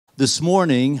This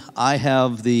morning, I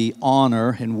have the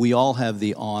honor, and we all have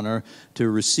the honor, to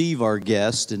receive our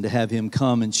guest and to have him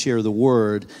come and share the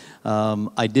word.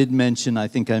 I did mention, I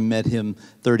think I met him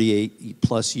 38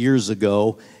 plus years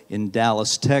ago in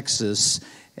Dallas, Texas,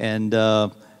 and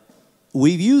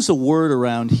we've used a word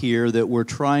around here that we're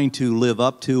trying to live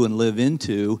up to and live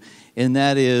into, and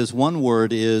that is, one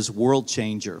word is world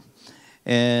changer.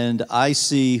 And I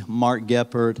see Mark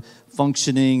Geppart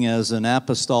functioning as an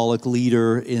apostolic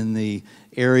leader in the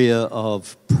area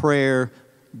of prayer,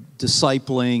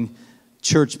 discipling,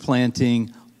 church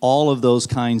planting, all of those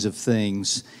kinds of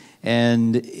things.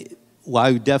 And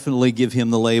I would definitely give him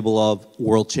the label of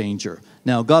world changer.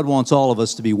 Now, God wants all of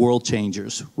us to be world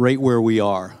changers right where we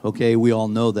are, okay? We all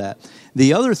know that.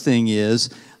 The other thing is,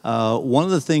 one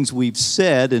of the things we've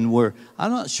said, and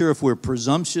I'm not sure if we're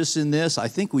presumptuous in this, I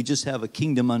think we just have a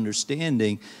kingdom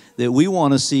understanding that we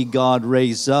want to see God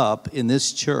raise up in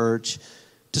this church,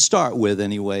 to start with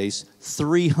anyways,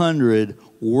 300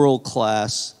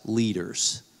 world-class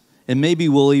leaders. And maybe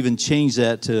we'll even change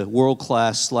that to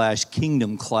world-class /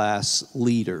 kingdom-class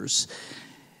leaders.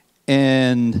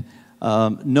 And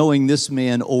knowing this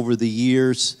man over the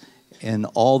years and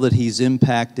all that he's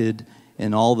impacted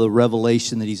and all the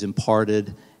revelation that he's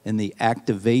imparted and the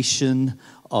activation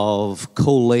of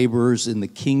co-laborers in the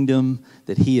kingdom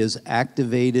that he has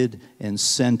activated and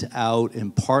sent out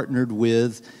and partnered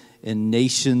with, and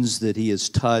nations that he has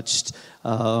touched,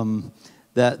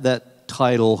 that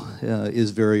title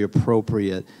is very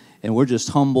appropriate. And we're just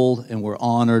humbled and we're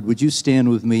honored. Would you stand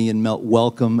with me and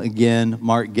welcome again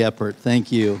Mark Geppart?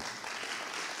 Thank you.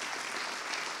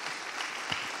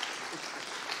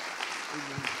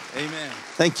 Amen.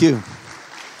 Thank you.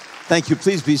 Thank you.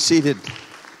 Please be seated.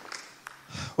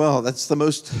 Well, that's the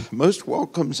most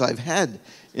welcomes I've had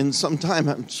in some time.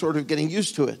 I'm sort of getting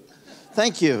used to it.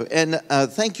 Thank you. And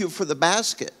thank you for the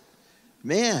basket.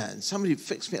 Man, somebody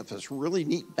fixed me up this really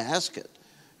neat basket.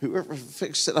 Whoever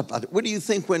fixed it up. What do you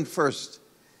think went first?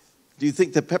 Do you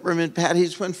think the peppermint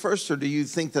patties went first, or do you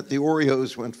think that the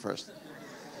Oreos went first?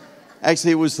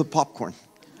 Actually, it was the popcorn.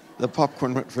 The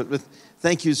popcorn went first. But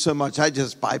thank you so much. I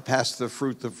just bypassed the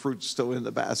fruit. The fruit's still in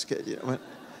the basket. You know.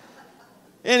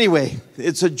 Anyway,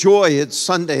 it's a joy. It's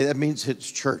Sunday. That means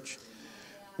it's church.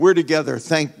 We're together.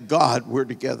 Thank God we're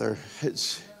together.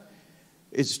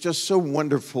 It's just so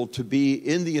wonderful to be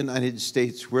in the United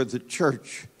States where the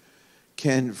church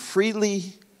can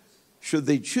freely, should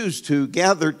they choose to,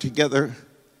 gather together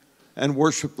and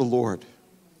worship the Lord.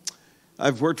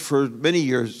 I've worked for many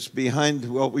years behind,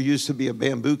 we used to be a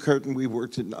bamboo curtain. We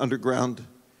worked in underground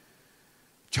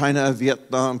China,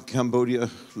 Vietnam, Cambodia,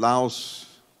 Laos,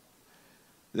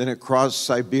 then across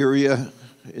Siberia,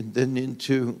 and then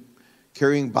into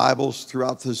carrying Bibles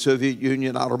throughout the Soviet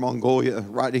Union, outer Mongolia,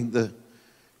 riding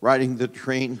the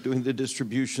train, doing the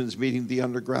distributions, meeting the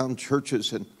underground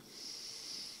churches, and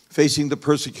facing the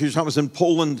persecution. I was in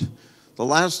Poland the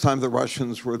last time the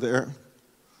Russians were there,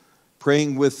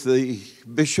 praying with the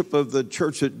bishop of the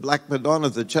church at Black Madonna,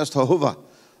 the Czestochowa,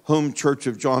 home church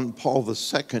of John Paul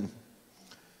II,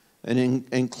 and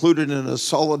included in a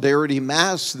solidarity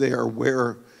mass there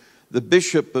where the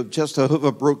bishop of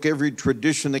Czestochowa broke every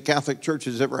tradition the Catholic Church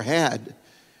has ever had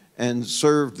and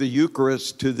served the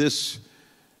Eucharist to this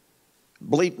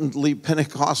blatantly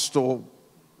Pentecostal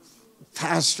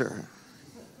pastor.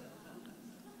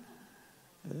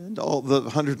 And all the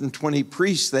 120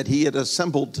 priests that he had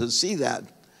assembled to see that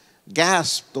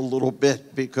gasped a little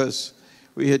bit because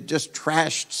we had just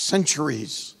trashed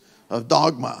centuries of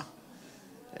dogma.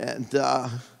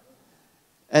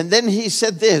 And then he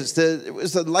said this, it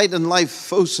was the Light and Life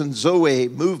Phos and Zoe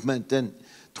movement, and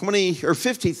 20 or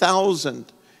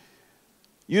 50,000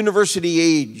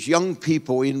 university-age young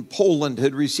people in Poland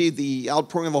had received the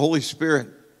outpouring of the Holy Spirit.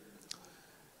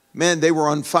 Man, they were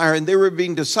on fire, and they were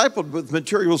being discipled with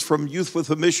materials from Youth with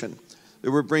a Mission. They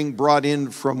were being brought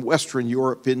in from Western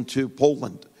Europe into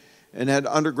Poland and had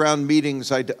underground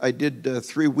meetings. I did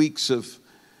 3 weeks of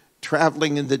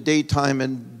traveling in the daytime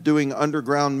and doing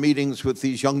underground meetings with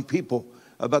these young people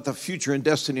about the future and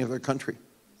destiny of their country.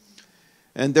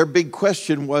 And their big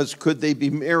question was, could they be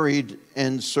married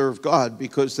and serve God?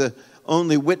 Because the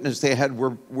only witness they had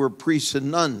were priests and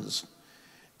nuns.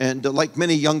 And like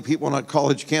many young people on a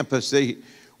college campus, they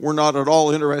were not at all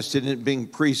interested in being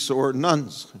priests or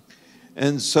nuns.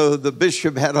 And so the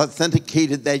bishop had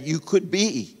authenticated that you could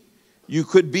be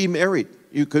married.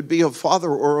 You could be a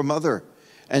father or a mother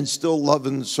and still love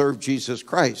and serve Jesus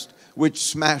Christ, which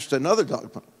smashed another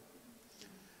dogma.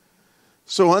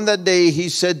 So on that day, he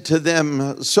said to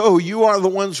them, so you are the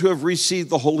ones who have received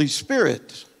the Holy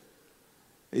Spirit.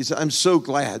 He said, I'm so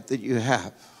glad that you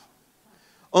have.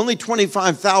 Only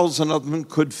 25,000 of them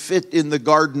could fit in the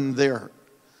garden there.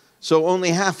 So only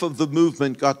half of the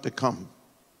movement got to come.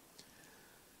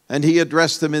 And he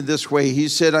addressed them in this way. He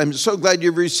said, I'm so glad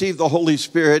you've received the Holy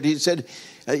Spirit. He said,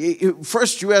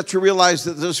 first you have to realize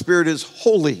that the Spirit is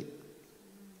holy.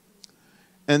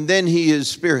 And then he is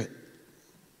Spirit.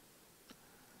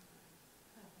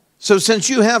 So since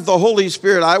you have the Holy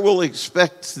Spirit, I will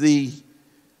expect the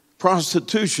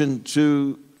prostitution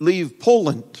to leave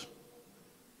Poland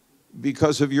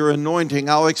because of your anointing.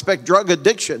 I'll expect drug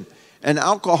addiction and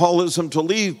alcoholism to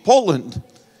leave Poland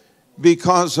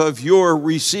because of your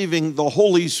receiving the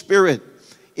Holy Spirit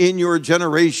in your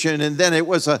generation. And then it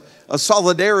was a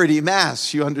solidarity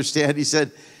mass, you understand. He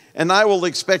said, and I will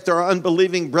expect our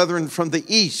unbelieving brethren from the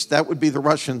east, that would be the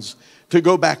Russians, to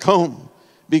go back home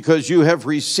because you have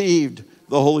received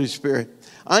the Holy Spirit.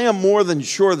 I am more than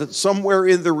sure that somewhere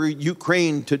in the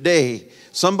Ukraine today,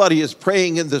 somebody is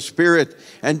praying in the Spirit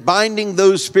and binding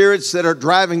those spirits that are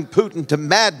driving Putin to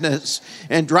madness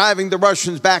and driving the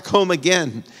Russians back home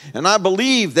again. And I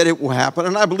believe that it will happen,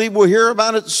 and I believe we'll hear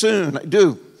about it soon. I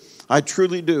do. I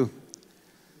truly do.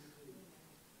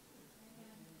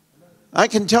 I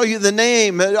can tell you the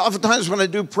name. Oftentimes when I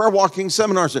do prayer walking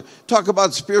seminars, I talk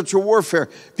about spiritual warfare.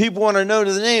 People want to know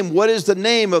the name. What is the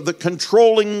name of the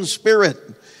controlling spirit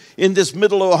in this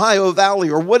middle Ohio valley?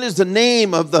 Or what is the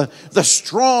name of the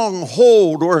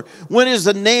stronghold? Or what is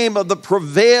the name of the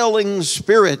prevailing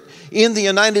spirit in the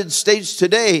United States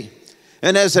today?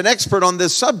 And as an expert on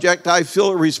this subject, I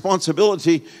feel a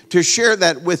responsibility to share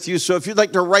that with you. So if you'd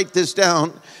like to write this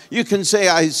down, you can say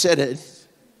I said it.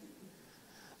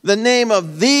 The name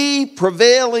of the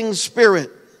prevailing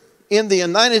spirit in the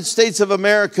United States of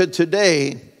America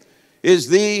today is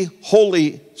the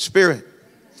Holy Spirit.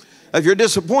 If you're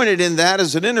disappointed in that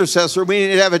as an intercessor, we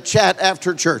need to have a chat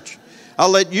after church. I'll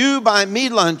let you buy me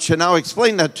lunch and I'll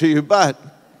explain that to you. But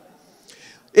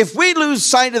if we lose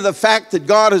sight of the fact that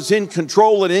God is in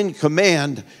control and in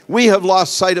command, we have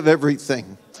lost sight of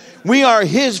everything. We are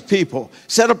His people,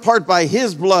 set apart by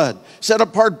His blood, set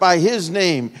apart by His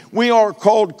name. We are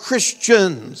called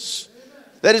Christians.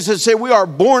 That is to say, we are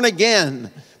born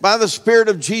again by the Spirit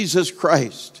of Jesus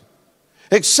Christ.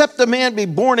 Except a man be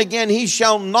born again, he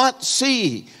shall not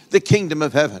see the kingdom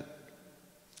of heaven.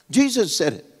 Jesus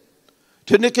said it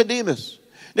to Nicodemus.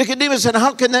 Nicodemus said,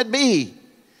 how can that be?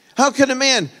 How can a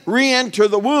man re-enter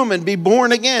the womb and be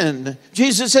born again?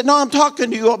 Jesus said, no, I'm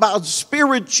talking to you about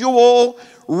spiritual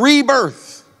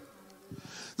rebirth.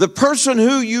 The person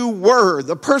who you were,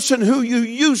 the person who you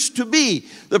used to be,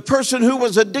 the person who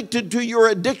was addicted to your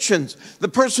addictions, the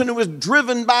person who was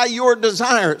driven by your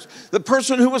desires, the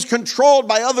person who was controlled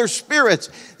by other spirits,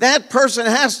 that person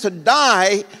has to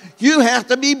die. You have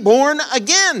to be born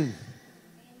again.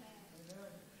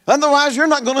 Otherwise, you're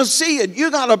not going to see it. You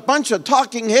got a bunch of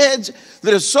talking heads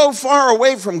that are so far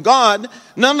away from God,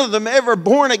 none of them ever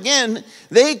born again.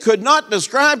 They could not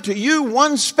describe to you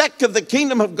one speck of the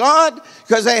kingdom of God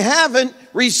because they haven't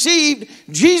received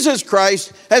Jesus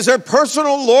Christ as their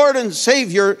personal Lord and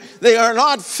Savior. They are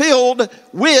not filled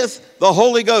with the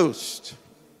Holy Ghost.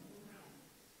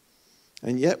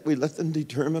 And yet we let them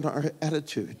determine our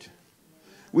attitude.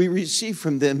 We receive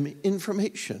from them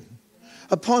information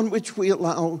upon which we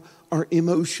allow our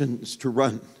emotions to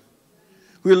run.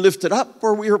 We are lifted up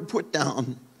or we are put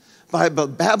down by the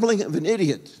babbling of an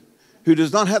idiot who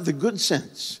does not have the good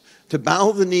sense to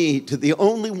bow the knee to the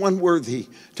only one worthy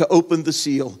to open the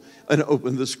seal and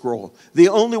open the scroll. The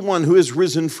only one who has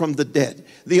risen from the dead.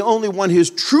 The only one who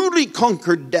has truly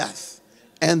conquered death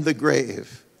and the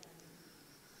grave.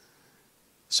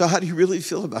 So how do you really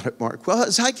feel about it, Mark? Well,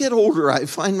 as I get older, I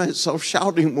find myself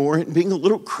shouting more and being a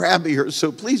little crabbier. So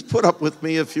please put up with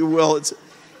me, if you will.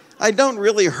 I don't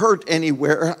really hurt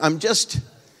anywhere. I'm just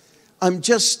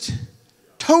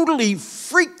totally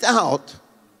freaked out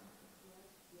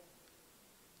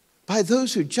by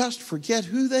those who just forget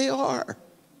who they are.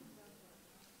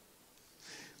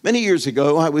 Many years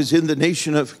ago, I was in the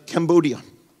nation of Cambodia.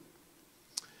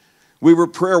 We were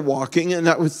prayer walking, and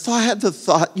I had the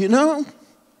thought,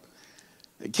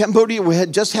 Cambodia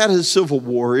had just had a civil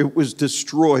war. It was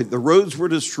destroyed. The roads were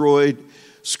destroyed.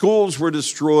 Schools were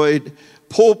destroyed.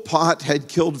 Pol Pot had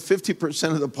killed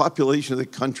 50% of the population of the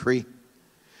country.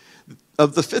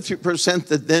 Of the 50%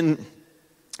 that then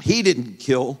he didn't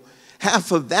kill,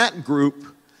 half of that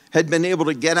group had been able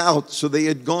to get out. So they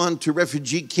had gone to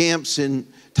refugee camps in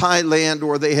Thailand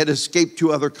or they had escaped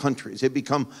to other countries. They'd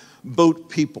become boat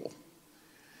people.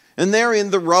 And there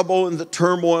in the rubble and the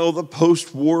turmoil, the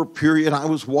post-war period, I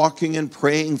was walking and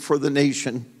praying for the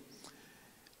nation.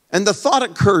 And the thought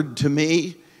occurred to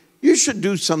me, you should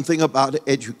do something about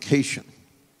education.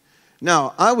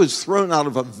 Now, I was thrown out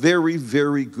of a very,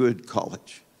 very good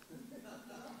college.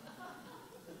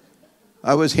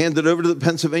 I was handed over to the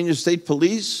Pennsylvania State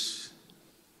Police,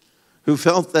 who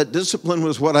felt that discipline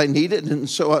was what I needed, and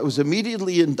so I was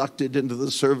immediately inducted into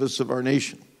the service of our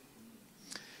nation.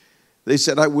 They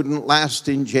said I wouldn't last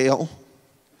in jail.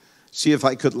 See if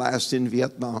I could last in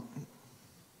Vietnam.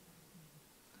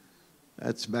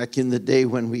 That's back in the day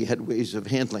when we had ways of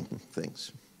handling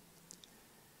things.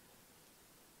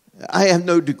 I have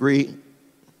no degree.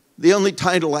 The only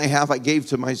title I have I gave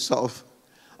to myself.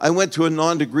 I went to a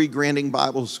non-degree granting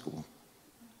Bible school.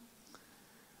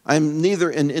 I'm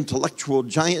neither an intellectual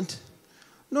giant,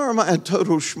 nor am I a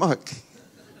total schmuck.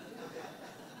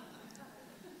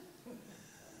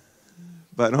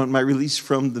 But on my release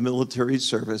from the military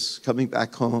service, coming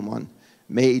back home on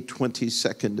May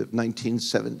 22nd of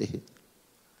 1970,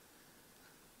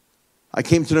 I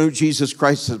came to know Jesus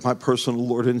Christ as my personal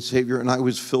Lord and Savior, and I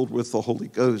was filled with the Holy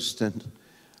Ghost. And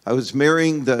I was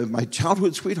marrying my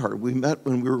childhood sweetheart. We met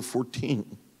when we were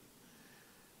 14,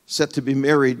 set to be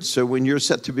married. So when you're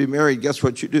set to be married, guess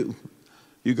what you do?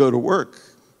 You go to work,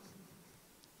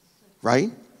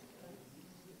 right?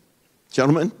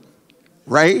 Gentlemen,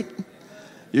 right?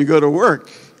 You go to work.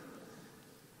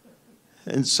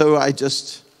 And so I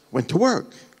just went to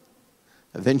work.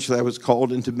 Eventually I was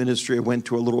called into ministry. I went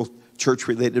to a little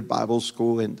church-related Bible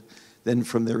school, and then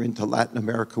from there into Latin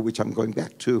America, which I'm going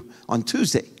back to on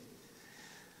Tuesday.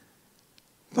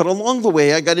 But along the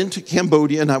way, I got into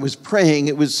Cambodia, and I was praying.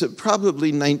 It was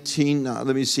probably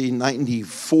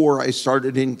 94 I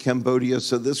started in Cambodia,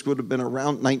 so this would have been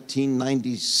around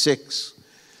 1996.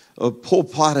 Pol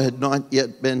Pot had not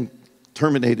yet been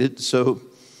terminated, so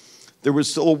there was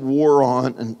still a war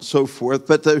on and so forth.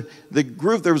 But there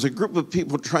was a group of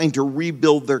people trying to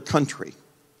rebuild their country.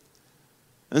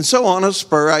 And so on a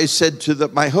spur, I said to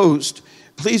my host,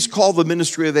 please call the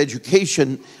Ministry of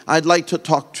Education. I'd like to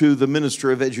talk to the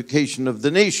Minister of Education of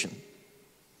the nation.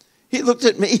 He looked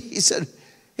at me, he said,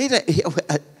 hey,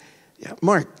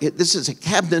 Mark, this is a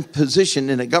cabinet position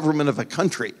in a government of a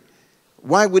country.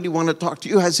 Why would he want to talk to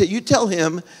you? I said, you tell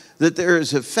him that there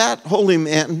is a fat, holy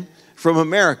man from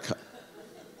America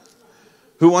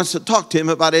who wants to talk to him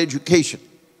about education.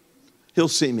 He'll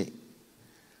see me.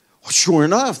 Well, sure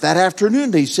enough, that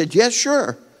afternoon they said, yes,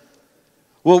 sure.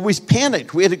 Well, we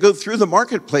panicked. We had to go through the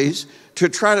marketplace to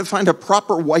try to find a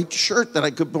proper white shirt that I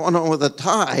could put on with a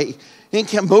tie. In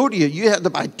Cambodia, you had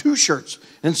to buy 2 shirts.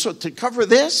 And so to cover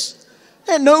this,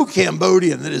 and no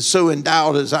Cambodian that is so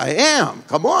endowed as I am.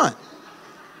 Come on.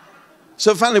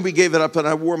 So finally we gave it up, and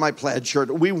I wore my plaid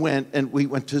shirt. We went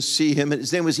to see him. And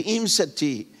his name was Im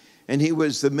Seti, and he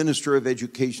was the Minister of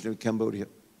Education of Cambodia.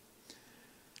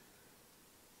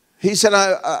 He said,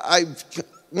 I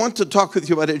want to talk with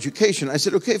you about education. I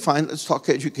said, okay, fine, let's talk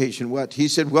education. What? He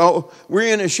said, well,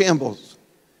 we're in a shambles.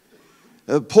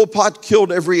 Pol Pot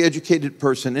killed every educated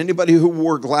person, anybody who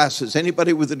wore glasses,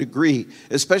 anybody with a degree,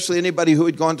 especially anybody who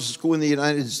had gone to school in the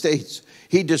United States.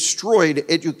 He destroyed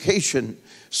education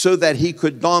so that he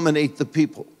could dominate the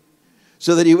people,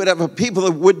 so that he would have a people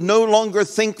that would no longer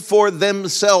think for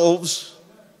themselves,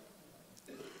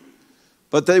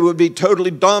 but they would be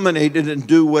totally dominated and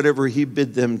do whatever he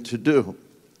bid them to do.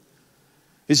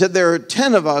 He said, there are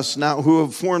 10 of us now who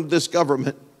have formed this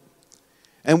government,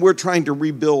 and we're trying to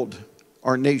rebuild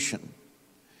our nation,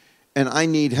 and I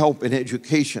need help in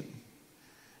education.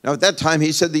 Now, at that time,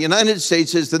 he said, the United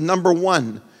States is the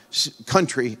 #1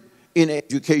 country in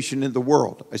education in the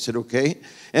world. I said, okay.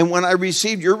 And when I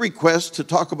received your request to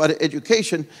talk about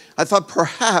education, I thought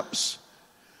perhaps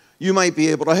you might be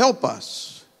able to help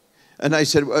us. And I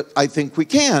said, well, I think we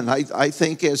can. I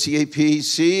think as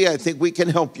CAPC, I think we can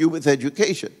help you with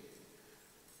education.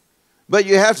 But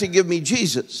you have to give me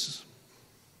Jesus.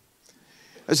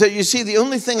 I said, you see, the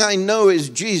only thing I know is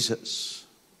Jesus.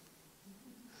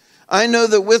 I know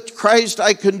that with Christ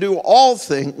I can do all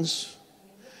things,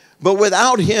 but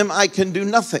without him I can do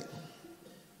nothing.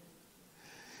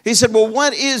 He said, well,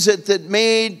 what is it that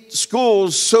made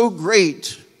schools so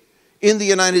great in the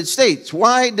United States?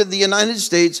 Why did the United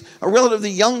States, a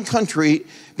relatively young country,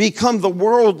 become the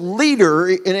world leader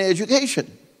in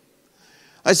education?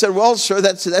 I said, well, sir,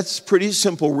 that's pretty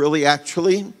simple, really,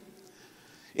 actually.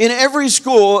 In every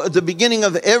school, at the beginning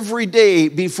of every day,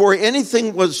 before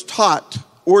anything was taught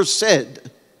or said,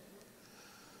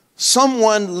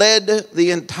 someone led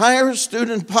the entire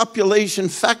student population,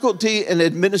 faculty, and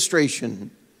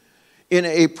administration in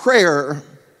a prayer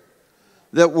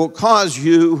that will cause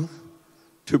you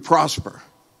to prosper.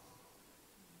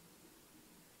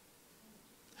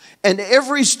 And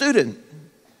every student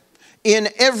in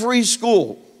every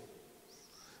school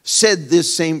said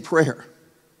this same prayer.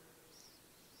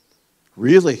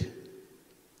 Really?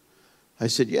 I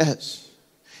said, yes.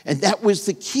 And that was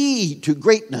the key to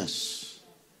greatness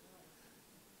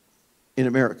in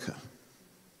America.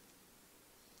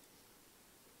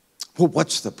 Well,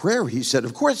 what's the prayer? He said,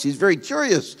 of course, he's very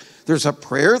curious. There's a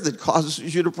prayer that causes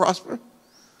you to prosper.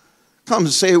 Come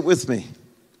say it with me.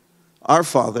 Our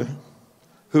Father,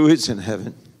 who is in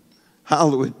heaven,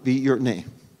 hallowed be your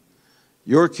name.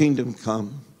 Your kingdom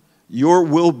come, your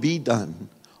will be done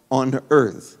on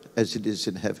earth as it is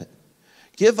in heaven.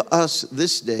 Give us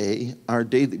this day our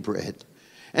daily bread,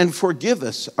 and forgive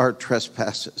us our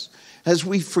trespasses, as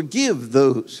we forgive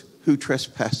those who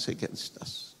trespass against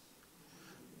us.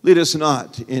 Lead us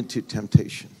not into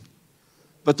temptation,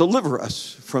 but deliver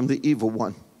us from the evil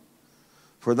one.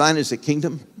 For thine is the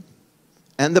kingdom,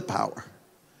 and the power,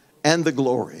 and the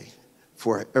glory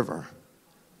forever.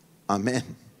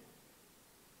 Amen.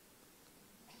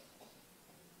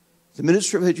 The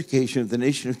Minister of Education of the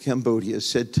nation of Cambodia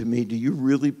said to me, do you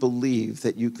really believe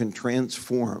that you can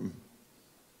transform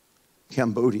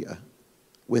Cambodia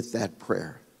with that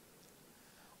prayer?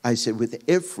 I said, with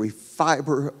every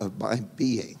fiber of my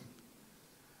being,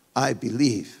 I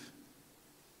believe.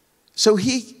 So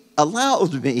he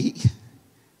allowed me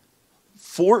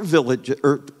 8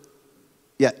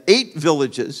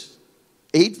 villages,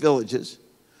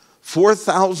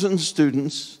 4,000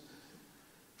 students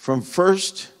from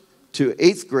first to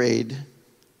 8th grade,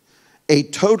 a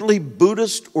totally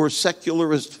Buddhist or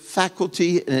secularist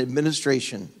faculty and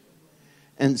administration,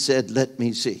 and said, let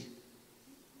me see.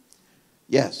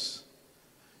 Yes,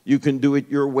 you can do it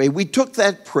your way. We took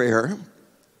that prayer,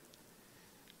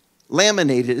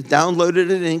 laminated it, downloaded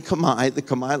it in Khmer, the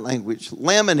Khmer language,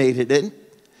 laminated it,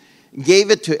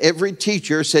 gave it to every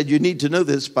teacher, said you need to know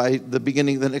this by the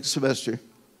beginning of the next semester.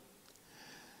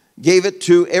 Gave it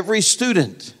to every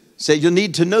student, said you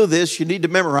need to know this, you need to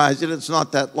memorize it, it's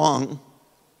not that long.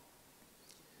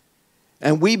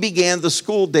 And we began the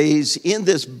school days in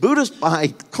this Buddhist by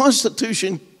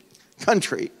Constitution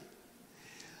country,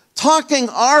 talking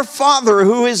our Father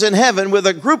who is in heaven with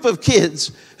a group of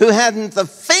kids who hadn't the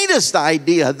faintest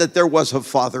idea that there was a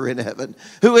Father in heaven,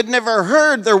 who had never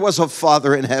heard there was a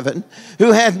Father in heaven,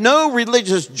 who had no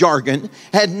religious jargon,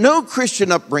 had no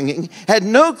Christian upbringing, had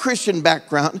no Christian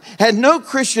background, had no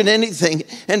Christian anything.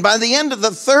 And by the end of the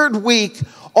 3rd week,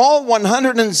 all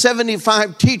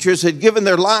 175 teachers had given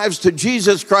their lives to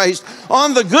Jesus Christ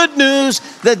on the good news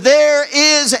that there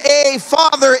is a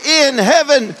Father in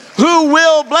heaven who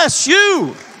will bless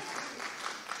you.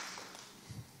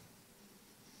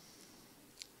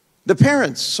 The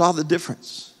parents saw the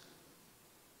difference.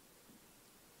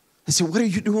 They said, what are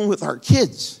you doing with our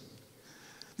kids?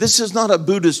 This is not a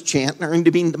Buddhist chant. No,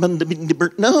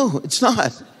 it's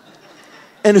not.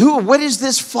 And what is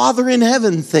this Father in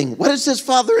heaven thing? What is this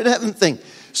Father in heaven thing?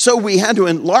 So we had to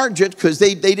enlarge it because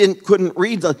they couldn't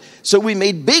read. So we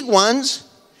made big ones.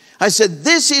 I said,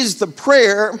 this is the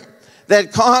prayer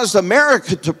that caused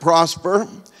America to prosper.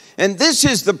 And this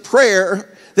is the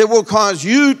prayer that will cause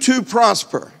you to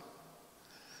prosper.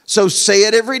 So say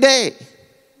it every day.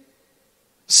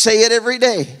 Say it every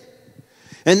day.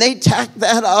 And they tacked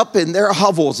that up in their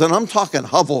hovels. And I'm talking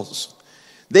hovels.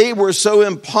 They were so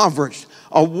impoverished.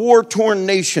 A war-torn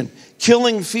nation,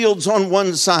 killing fields on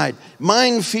one side,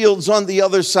 minefields on the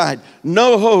other side,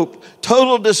 no hope,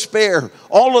 total despair,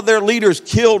 all of their leaders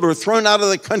killed or thrown out of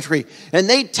the country. And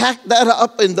they tacked that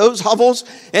up in those hovels,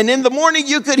 and in the morning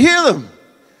you could hear them.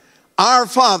 Our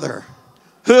Father,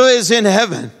 who is in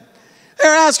heaven.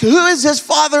 They're asking, who is this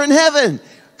Father in heaven?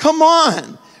 Come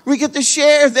on. We get to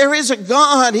share. There is a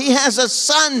God. He has a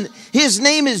Son. His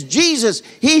name is Jesus.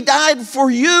 He died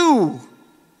for you.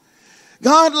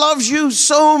 God loves you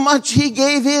so much, he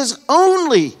gave his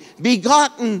only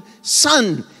begotten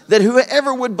Son, that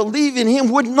whoever would believe in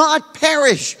him would not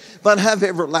perish, but have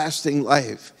everlasting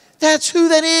life. That's who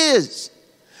that is.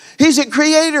 He's a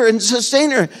creator and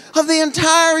sustainer of the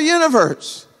entire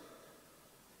universe.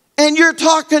 And you're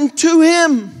talking to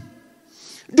him.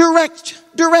 Direct.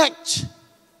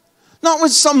 Not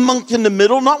with some monk in the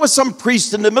middle, not with some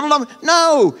priest in the middle.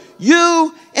 No,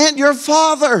 you and your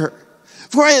Father.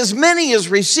 For as many as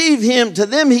receive him, to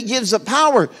them he gives the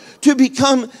power to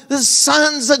become the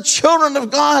sons, the children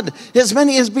of God, as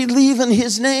many as believe in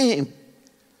his name.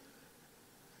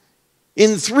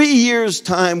 In 3 years'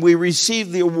 time, we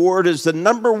received the award as the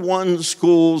 #1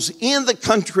 schools in the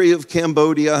country of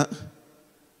Cambodia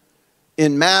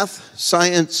in math,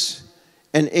 science,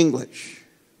 and English.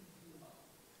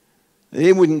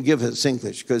 They wouldn't give us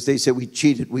English because they said we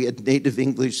cheated. We had native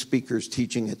English speakers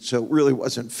teaching it, so it really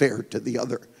wasn't fair to the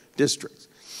other districts.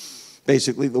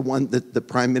 Basically, the one that the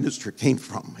prime minister came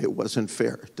from. It wasn't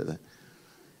fair to them.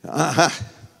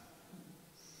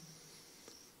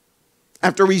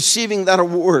 After receiving that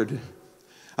award,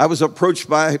 I was approached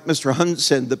by Mr. Hun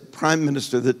Sen, the prime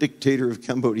minister, the dictator of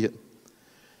Cambodia.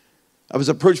 I was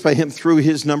approached by him through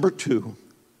his number 2.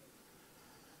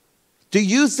 Do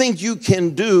you think you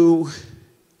can do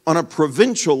on a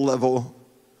provincial level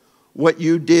what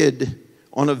you did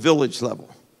on a village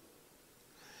level?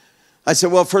 I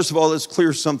said, well, first of all, let's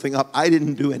clear something up. I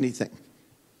didn't do anything.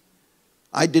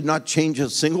 I did not change a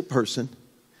single person.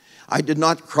 I did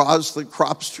not cause the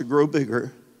crops to grow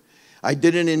bigger. I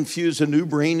didn't infuse a new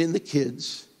brain in the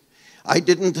kids. I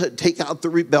didn't take out the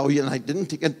rebellion. I didn't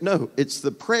take it. No, it's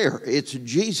the prayer. It's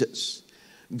Jesus.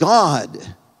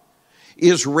 God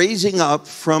is raising up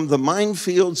from the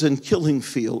minefields and killing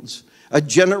fields a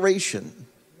generation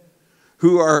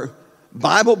who are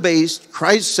Bible-based,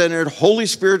 Christ-centered, Holy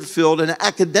Spirit-filled, and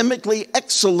academically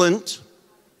excellent,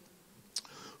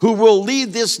 who will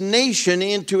lead this nation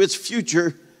into its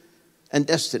future and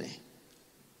destiny.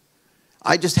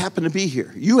 I just happen to be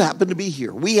here. You happen to be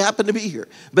here. We happen to be here.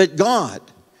 But God,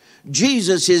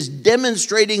 Jesus, is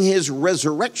demonstrating his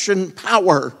resurrection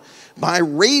power by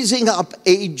raising up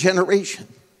a generation.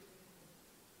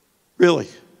 Really?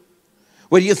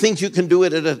 Well, do you think you can do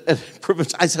it at a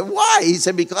province? I said, why? He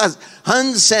said, because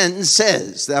Hun Sen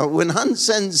says. Now, when Hun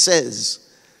Sen says,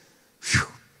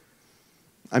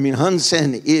 Hun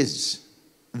Sen is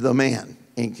the man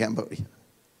in Cambodia.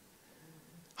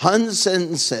 Hun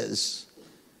Sen says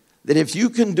that if you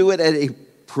can do it at a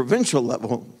provincial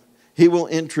level, he will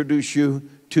introduce you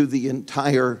to the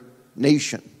entire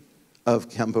nation of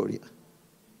Cambodia.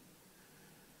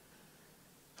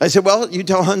 I said, well, you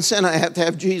tell Hun Sen I have to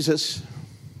have Jesus.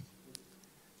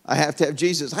 I have to have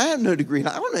Jesus. I have no degree.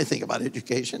 I don't know anything about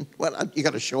education. Well, you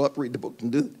got to show up, read the book,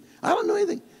 and do it. I don't know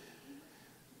anything.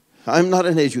 I'm not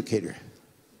an educator.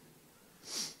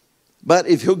 But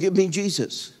if he'll give me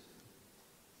Jesus,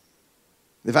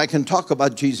 if I can talk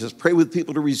about Jesus, pray with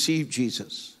people to receive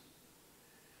Jesus,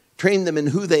 train them in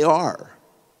who they are,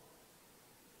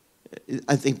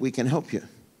 I think we can help you.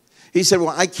 He said,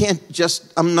 well, I can't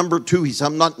just, I'm number 2. He said,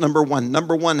 I'm not number 1.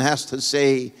 Number 1 has to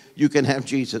say, you can have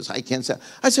Jesus. I can't say.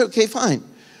 I said, okay, fine.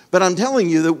 But I'm telling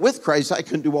you that with Christ, I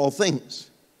can do all things.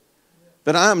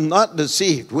 But I'm not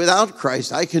deceived. Without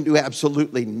Christ, I can do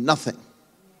absolutely nothing.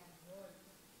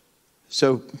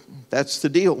 So that's the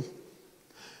deal.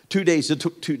 2 days, it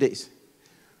took 2 days.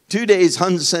 2 days,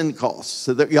 Hun Sen calls.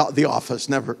 So the office,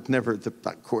 never,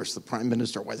 of course, the prime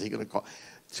minister, why is he going to call?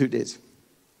 2 days.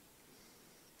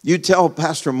 You tell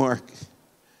Pastor Mark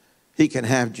he can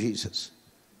have Jesus.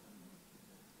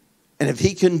 And if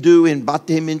he can do in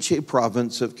Bate Minche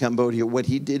province of Cambodia what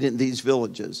he did in these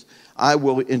villages, I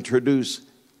will introduce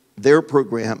their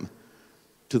program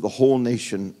to the whole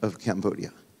nation of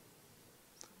Cambodia.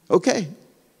 Okay.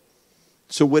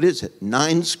 So what is it?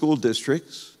 9 school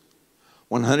districts,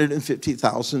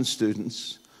 150,000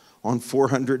 students on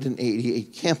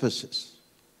 488 campuses.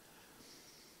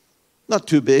 Not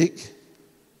too big.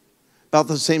 About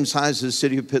the same size as the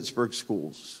city of Pittsburgh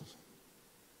schools.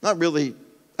 Not really,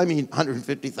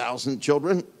 150,000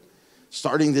 children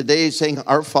starting the day saying,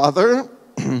 Our Father,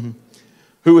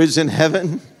 who is in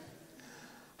heaven,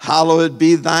 hallowed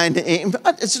be thy name.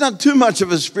 It's not too much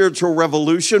of a spiritual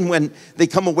revolution when they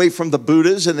come away from the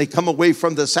Buddhas and they come away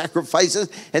from the sacrifices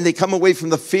and they come away from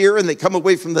the fear and they come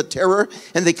away from the terror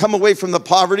and they come away from the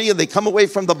poverty and they come away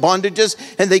from the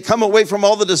bondages and they come away from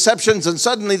all the deceptions, and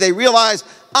suddenly they realize,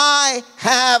 I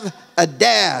have a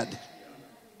dad.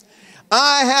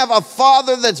 I have a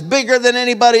father that's bigger than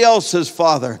anybody else's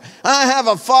father. I have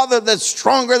a father that's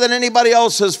stronger than anybody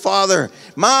else's father.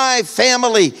 My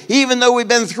family, even though we've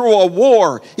been through a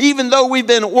war, even though we've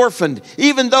been orphaned,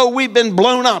 even though we've been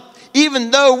blown up,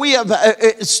 even though we have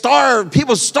starved,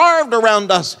 people starved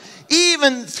around us,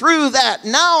 even through that,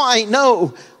 now I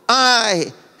know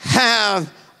I have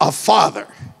a father.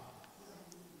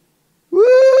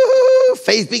 Woo!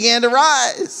 Faith began to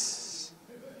rise.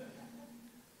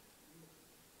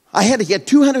 I had to get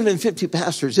 250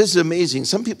 pastors. This is amazing.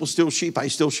 Some people steal sheep. I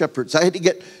steal shepherds. I had to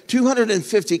get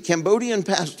 250 Cambodian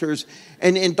pastors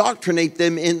and indoctrinate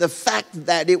them in the fact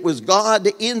that it was God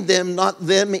in them, not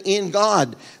them in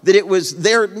God. That it was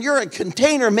there. You're a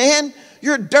container, man.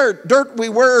 You're dirt. Dirt we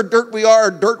were, dirt we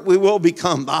are, dirt we will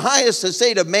become. The highest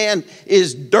estate of man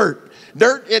is dirt.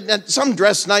 Dirt, and some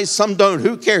dress nice, some don't.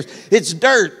 Who cares? It's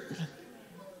dirt.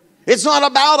 It's not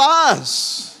about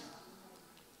us.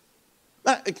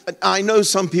 I know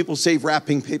some people save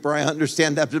wrapping paper. I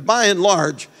understand that. But by and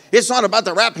large, it's not about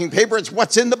the wrapping paper. It's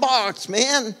what's in the box,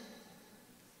 man.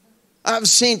 I've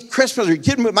seen Christmas, are you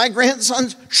kidding me? With my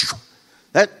grandsons,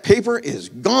 that paper is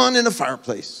gone in the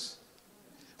fireplace.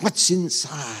 What's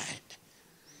inside?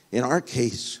 In our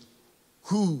case,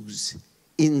 who's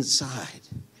inside?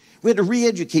 We had to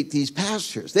re-educate these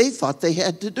pastors. They thought they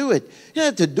had to do it. You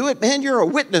have to do it, man. You're a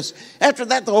witness. After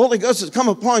that, the Holy Ghost has come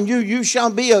upon you. You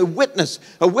shall be a witness.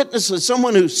 A witness is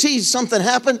someone who sees something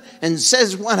happen and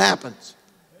says what happens.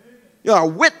 You're a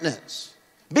witness.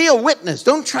 Be a witness.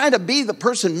 Don't try to be the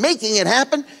person making it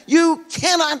happen. You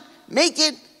cannot make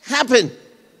it happen.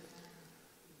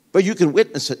 But you can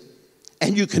witness it.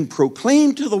 And you can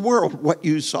proclaim to the world what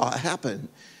you saw happen.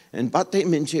 And Bate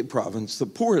Minche province, the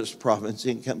poorest province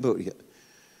in Cambodia,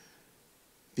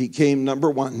 became number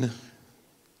one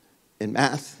in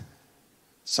math,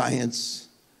 science,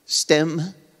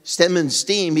 STEM and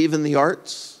STEAM, even the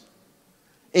arts,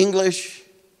 English.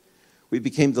 We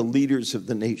became the leaders of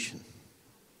the nation.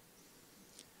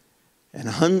 And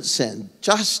Hun Sen,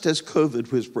 just as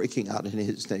COVID was breaking out in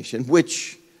his nation,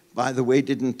 which, by the way,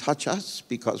 didn't touch us,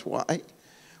 because why?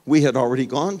 We had already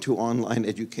gone to online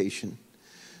education.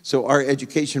 So our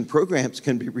education programs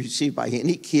can be received by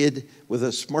any kid with a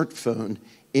smartphone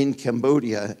in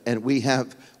Cambodia, and we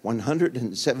have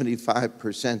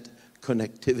 175%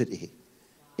 connectivity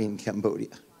in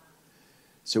Cambodia.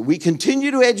 So we continue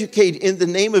to educate in the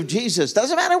name of Jesus.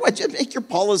 Doesn't matter what you make your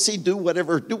policy, do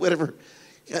whatever.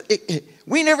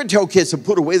 We never tell kids to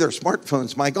put away their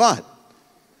smartphones, my God.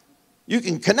 You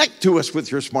can connect to us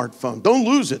with your smartphone. Don't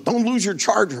lose it. Don't lose your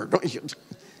charger.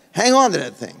 Hang on to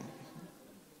that thing.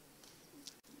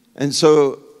 And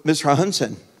so Mr. Hun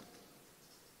Sen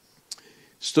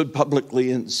stood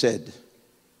publicly and said,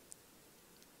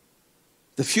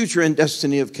 the future and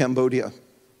destiny of Cambodia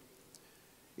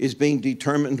is being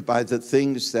determined by the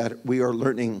things that we are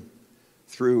learning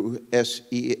through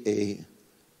SEAPC.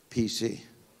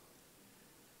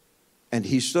 And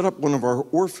he stood up one of our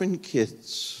orphan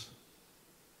kids,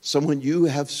 someone you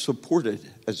have supported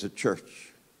as a church,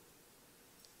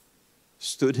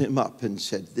 stood him up and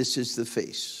said, this is the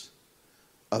face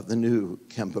of the new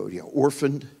Cambodia.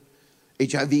 Orphaned,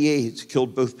 HIV/AIDS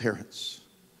killed both parents.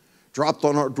 Dropped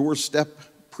on our doorstep,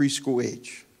 preschool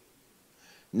age.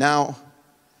 Now,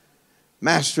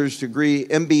 master's degree,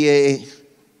 MBA,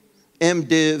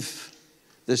 MDiv,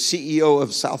 the CEO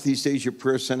of Southeast Asia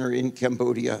Prayer Center in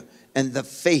Cambodia, and the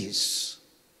face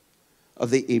of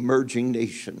the emerging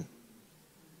nation.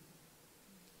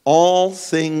 All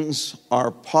things are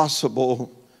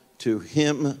possible to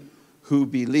him who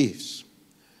believes.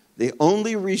 The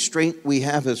only restraint we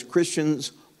have as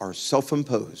Christians are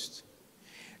self-imposed.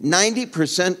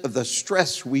 90% of the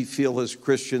stress we feel as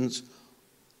Christians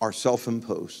are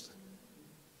self-imposed.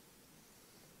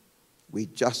 We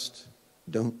just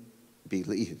don't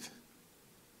believe.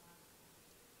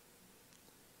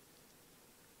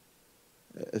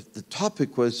 The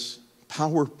topic was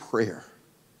power prayer,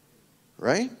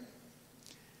 right?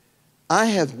 I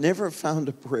have never found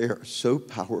a prayer so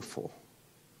powerful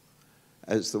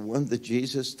as the one that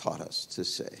Jesus taught us to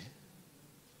say.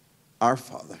 Our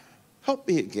Father, help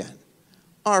me again.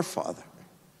 Our Father,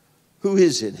 who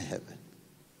is in heaven,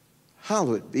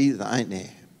 hallowed be thy name.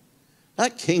 Thy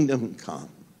kingdom come.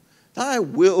 Thy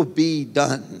will be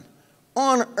done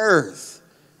on earth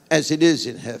as it is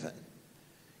in heaven.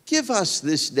 Give us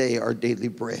this day our daily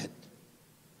bread,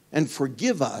 and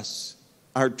forgive us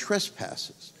our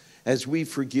trespasses as we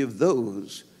forgive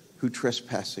those who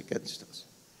trespass against us.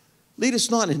 Lead us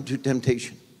not into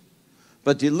temptation,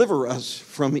 but deliver us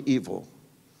from evil.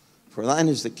 For thine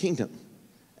is the kingdom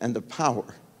and the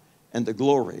power and the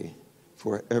glory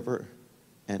forever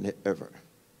and ever.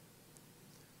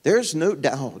 There's no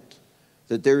doubt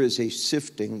that there is a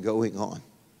sifting going on.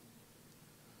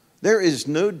 There is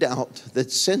no doubt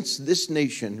that since this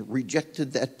nation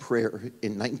rejected that prayer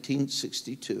in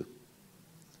 1962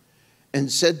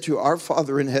 and said to our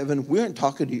Father in heaven, we aren't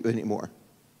talking to you anymore.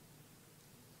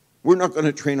 We're not going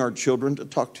to train our children to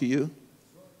talk to you.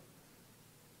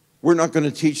 We're not going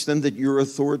to teach them that your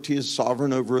authority is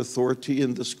sovereign over authority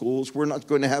in the schools. We're not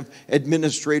going to have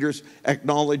administrators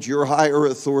acknowledge your higher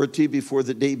authority before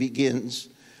the day begins.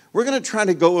 We're going to try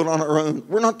to go it on our own.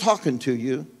 We're not talking to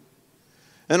you.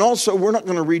 And also, we're not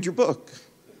going to read your book.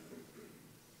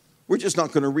 We're just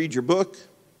not going to read your book.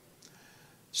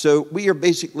 So we are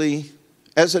basically,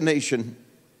 as a nation,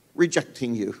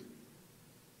 rejecting you.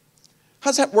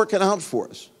 How's that working out for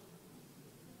us?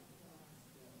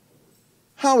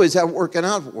 How is that working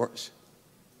out for us?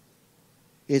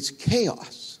 It's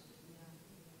chaos.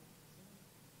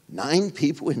 9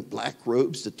 people in black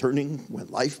robes determining when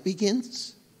life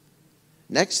begins.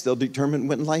 Next, they'll determine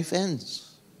when life ends.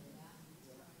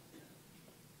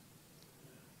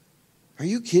 Are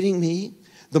you kidding me?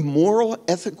 The moral,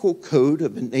 ethical code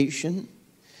of a nation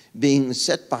being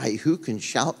set by who can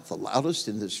shout the loudest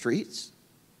in the streets?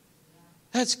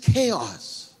 That's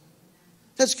chaos.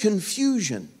 That's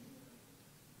confusion.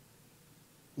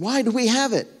 Why do we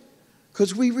have it?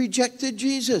 Because we rejected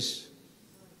Jesus.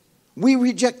 We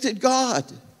rejected God.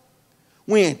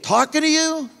 We ain't talking to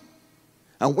you,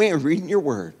 and we ain't reading your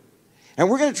word.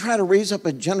 And we're going to try to raise up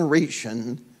a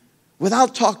generation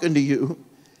without talking to you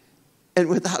and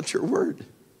without your word.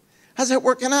 How's that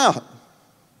working out?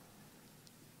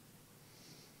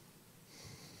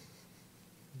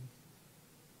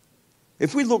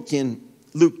 If we look in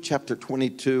Luke chapter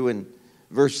 22 and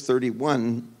verse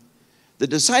 31, the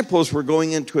disciples were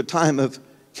going into a time of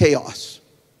chaos.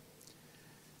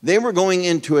 They were going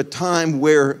into a time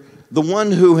where the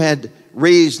one who had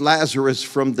raised Lazarus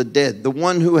from the dead, the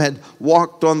one who had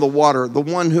walked on the water, the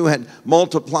one who had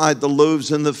multiplied the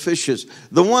loaves and the fishes,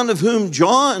 the one of whom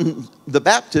John the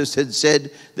Baptist had said,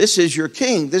 "This is your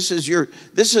king, this is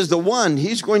the one,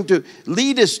 he's going to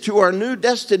lead us to our new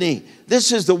destiny.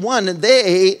 This is the one." And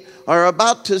they are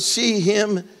about to see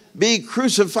him be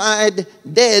crucified,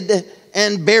 dead,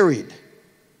 and buried.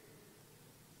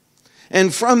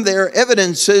 And from their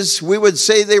evidences, we would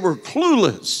say they were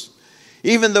clueless.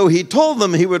 Even though he told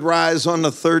them he would rise on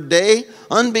the third day,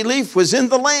 unbelief was in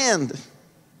the land.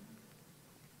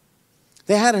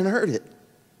 They hadn't heard it.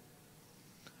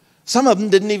 Some of them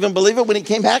didn't even believe it when he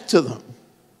came back to them.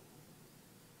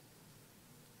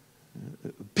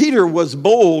 Peter was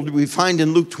bold, we find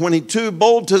in Luke 22,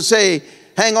 bold to say,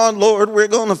 "Hang on, Lord, we're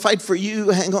going to fight for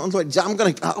you. Hang on, Lord,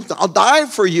 I'll die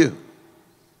for you.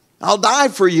 I'll die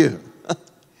for you."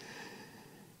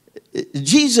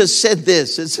 Jesus said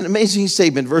this. It's an amazing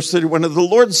statement. Verse 31, "The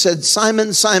Lord said,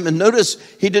 'Simon, Simon.'" Notice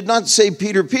he did not say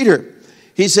Peter, Peter.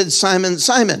 He said, "Simon,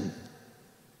 Simon.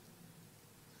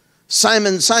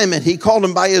 Simon, Simon." He called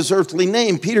him by his earthly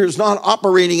name. Peter is not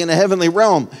operating in a heavenly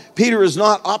realm. Peter is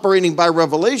not operating by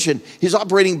revelation. He's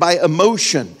operating by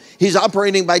emotion. He's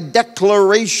operating by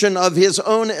declaration of his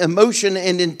own emotion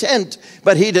and intent,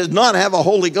 but he does not have a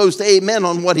Holy Ghost amen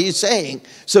on what he's saying.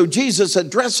 So Jesus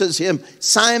addresses him,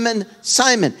 "Simon,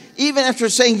 Simon." Even after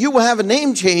saying, "You will have a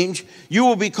name change, you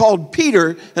will be called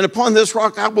Peter, and upon this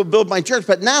rock I will build my church."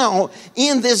 But now,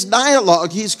 in this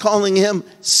dialogue, he's calling him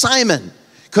Simon,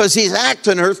 because he's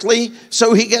acting earthly,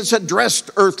 so he gets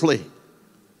addressed earthly.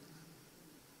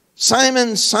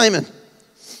 "Simon, Simon,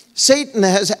 Satan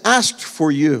has asked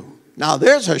for you." Now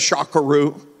there's a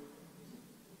shockaroo.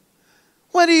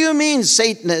 What do you mean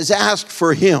Satan has asked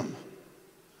for him?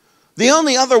 The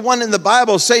only other one in the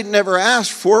Bible Satan ever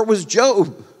asked for was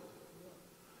Job,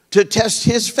 to test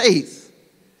his faith,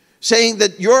 saying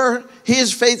that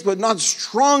his faith was not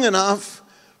strong enough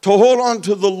to hold on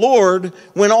to the Lord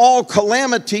when all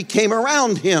calamity came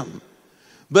around him.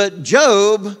 But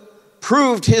Job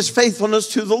proved his faithfulness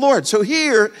to the Lord. So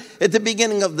here, at the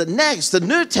beginning of the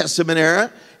New Testament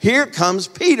era, here comes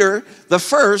Peter, the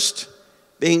first,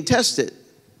 being tested.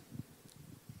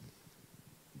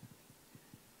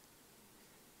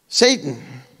 Satan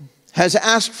has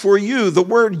asked for you. The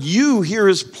word "you" here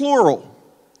is plural.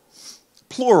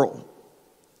 Plural.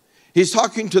 He's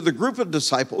talking to the group of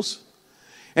disciples,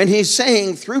 and he's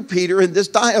saying through Peter in this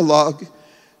dialogue,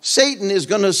 Satan is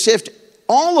going to sift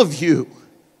all of you.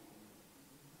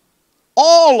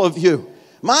 All of you.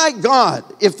 My God,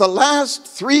 if the last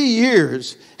 3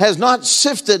 years has not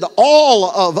sifted all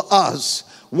of us,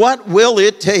 what will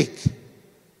it take?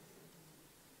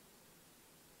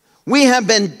 We have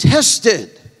been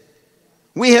tested.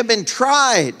 We have been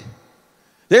tried.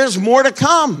 There's more to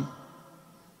come.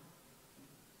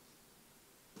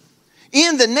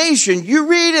 In the nation, you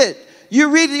read it. You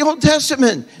read the Old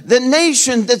Testament. The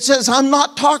nation that says, "I'm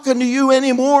not talking to you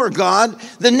anymore, God."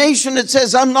 The nation that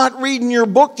says, "I'm not reading your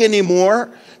book anymore."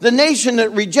 The nation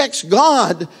that rejects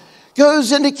God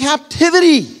goes into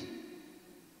captivity.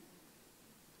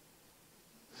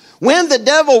 When the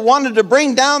devil wanted to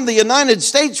bring down the United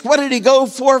States, what did he go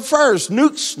for first?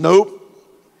 Nukes? Nope.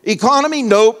 Economy?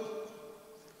 Nope.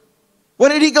 What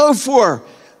did he go for?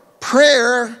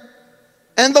 Prayer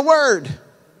and the Word.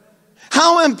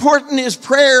 How important is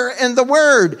prayer and the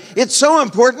Word? It's so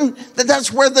important that that's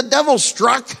where the devil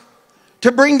struck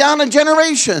to bring down a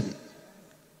generation.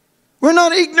 We're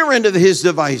not ignorant of his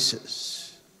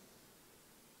devices.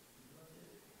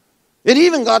 It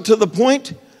even got to the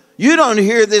point, you don't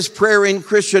hear this prayer in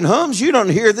Christian homes. You don't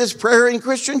hear this prayer in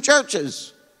Christian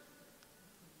churches.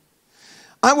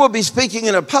 I will be speaking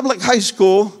in a public high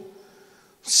school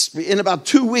in about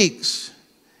 2 weeks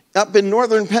up in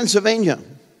northern Pennsylvania.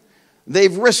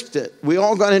 They've risked it. We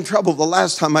all got in trouble the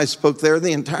last time I spoke there.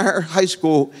 The entire high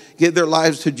school gave their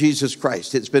lives to Jesus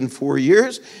Christ. It's been 4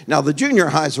 years. Now the junior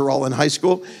highs are all in high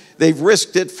school. They've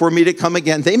risked it for me to come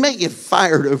again. They may get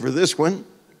fired over this one.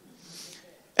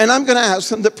 And I'm going to ask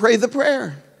them to pray the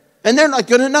prayer. And they're not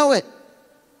going to know it.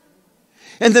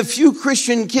 And the few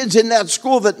Christian kids in that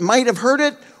school that might have heard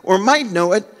it or might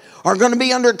know it are going to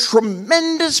be under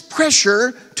tremendous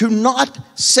pressure to not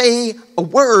say a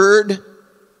word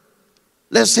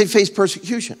lest they face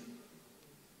persecution.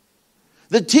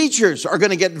 The teachers are going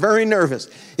to get very nervous.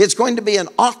 It's going to be an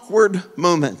awkward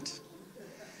moment.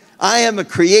 I am a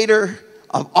creator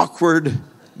of awkward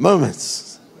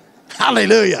moments.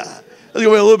 Hallelujah. It's going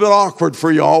to be a little bit awkward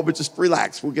for you all, but just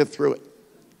relax. We'll get through it.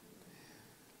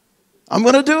 I'm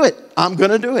going to do it. I'm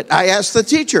going to do it. I asked the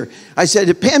teacher. I said,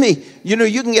 Pammy,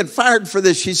 you can get fired for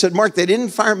this. She said, Mark, they didn't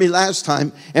fire me last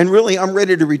time, and really I'm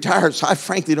ready to retire, so I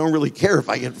frankly don't really care if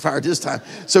I get fired this time.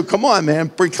 So come on, man.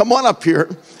 Come on up here.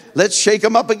 Let's shake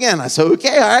them up again. I said,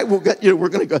 okay, all right, we're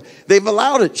going to go. They've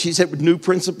allowed it. She said, new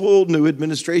principal, new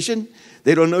administration.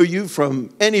 They don't know you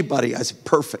from anybody. I said,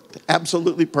 perfect.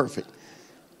 Absolutely perfect.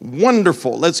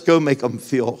 Wonderful. Let's go make them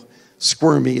feel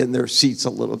squirmy in their seats a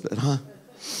little bit, huh?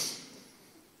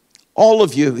 All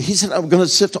of you, he said, I'm going to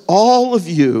sift all of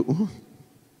you.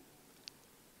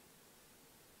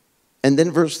 And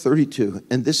then verse 32,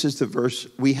 and this is the verse,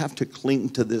 we have to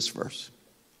cling to this verse.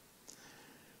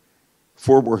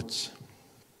 4 words.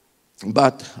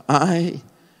 But I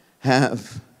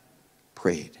have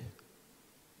prayed.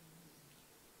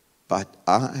 But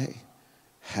I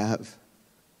have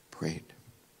prayed.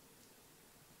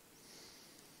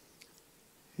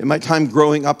 In my time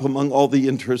growing up among all the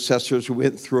intercessors, we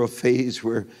went through a phase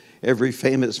where every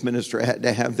famous minister had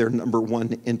to have their number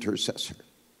one intercessor.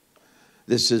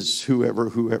 This is whoever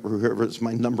is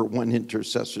my number one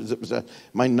intercessor. It was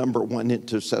my number one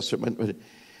intercessor.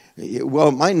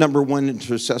 Well, my number one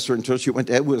intercessor until she went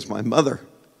to heaven was my mother.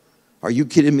 Are you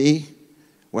kidding me?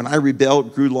 When I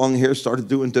rebelled, grew long hair, started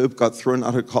doing dope, got thrown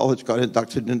out of college, got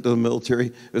inducted into the military,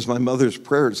 it was my mother's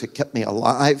prayers that kept me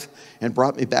alive and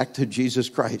brought me back to Jesus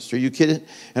Christ. Are you kidding?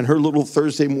 And her little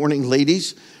Thursday morning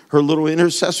ladies, her little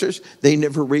intercessors, they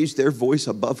never raised their voice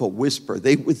above a whisper.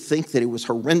 They would think that it was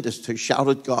horrendous to shout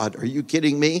at God. Are you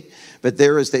kidding me? But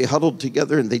there, as they huddled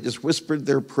together and they just whispered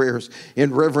their prayers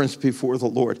in reverence before the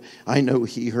Lord, I know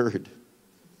He heard.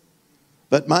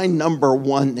 But my number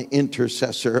one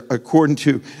intercessor, according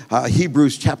to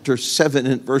Hebrews chapter 7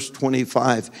 and verse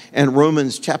 25 and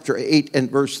Romans chapter 8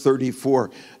 and verse 34,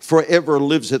 forever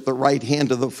lives at the right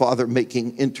hand of the Father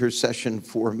making intercession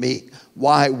for me.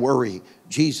 Why worry?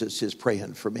 Jesus is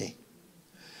praying for me.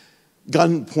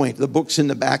 Gunpoint, the book's in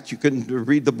the back. You can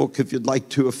read the book if you'd like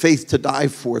to, A Faith to Die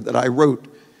For, that I wrote.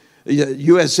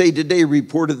 USA Today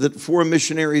reported that 4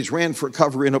 missionaries ran for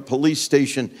cover in a police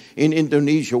station in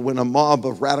Indonesia when a mob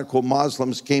of radical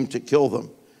Muslims came to kill them.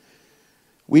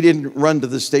 We didn't run to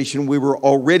the station. We were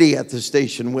already at the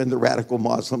station when the radical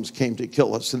Muslims came to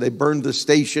kill us. And they burned the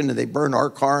station, and they burned our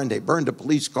car, and they burned a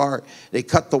police car. They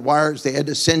cut the wires. They had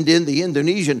to send in the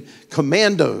Indonesian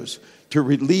commandos to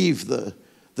relieve the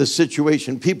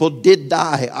situation. People did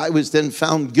die. I was then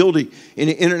found guilty in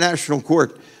an international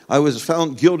court. I was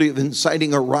found guilty of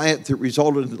inciting a riot that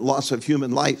resulted in the loss of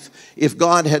human life. If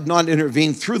God had not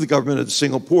intervened through the government of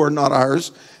Singapore, not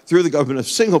ours, through the government of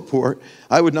Singapore,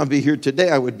 I would not be here today.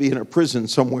 I would be in a prison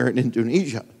somewhere in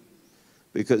Indonesia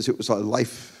because it was a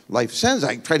life sentence.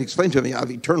 I tried to explain to him, you have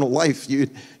eternal life.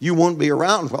 You won't be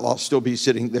around. Well, I'll still be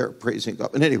sitting there praising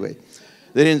God. And anyway,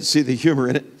 they didn't see the humor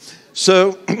in it.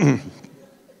 So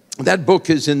that book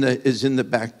is in the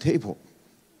back table.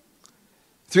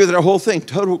 Through that whole thing,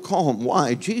 total calm.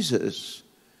 Why? Jesus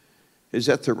is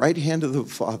at the right hand of the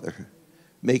Father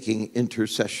making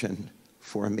intercession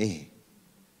for me.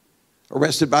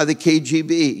 Arrested by the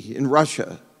KGB in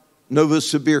Russia,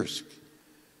 Novosibirsk,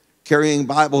 carrying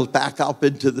Bibles back up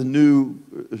into the new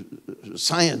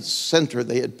science center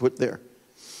they had put there.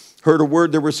 Heard a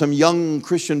word, there were some young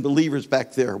Christian believers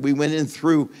back there. We went in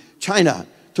through China,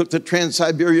 took the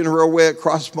Trans-Siberian Railway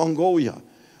across Mongolia,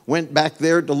 went back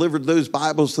there, delivered those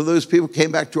Bibles to those people,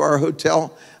 came back to our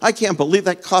hotel. I can't believe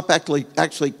that cop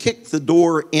actually kicked the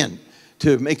door in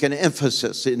to make an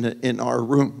emphasis in our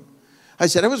room. I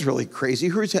said, I was really crazy.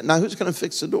 Who's going to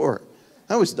fix the door?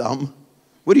 That was dumb.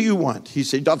 What do you want? He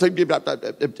said,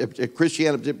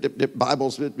 Christianity,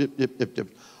 Bibles.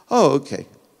 Oh, okay.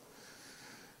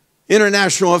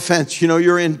 International offense.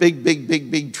 You're in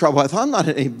big trouble. I thought, I'm not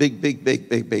in any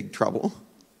big trouble.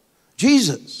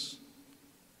 Jesus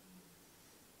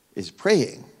is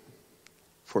praying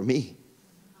for me.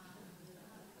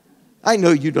 I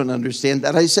know you don't understand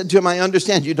that. I said to him, I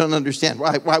understand you don't understand.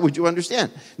 Why would you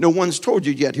understand? No one's told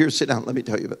you yet. Here, sit down. Let me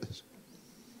tell you about this.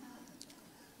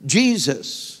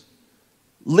 Jesus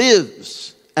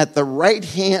lives at the right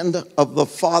hand of the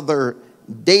Father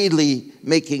daily,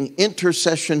 making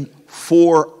intercession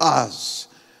for us.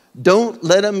 Don't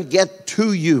let him get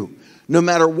to you. No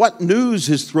matter what news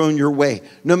is thrown your way,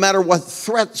 no matter what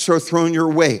threats are thrown your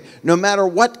way, no matter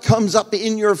what comes up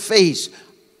in your face,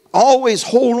 always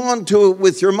hold on to it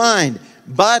with your mind.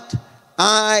 But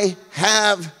I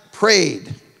have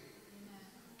prayed.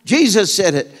 Jesus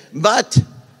said it. But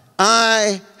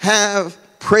I have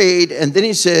prayed. And then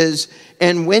he says,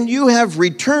 and when you have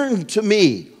returned to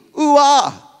me,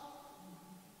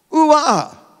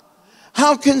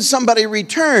 how can somebody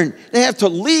return? They have to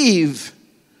leave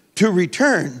to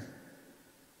return.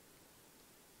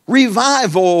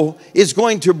 Revival is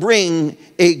going to bring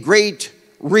a great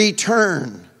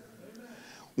return.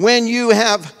 When you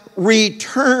have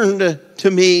returned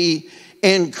to me,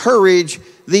 encourage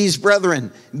these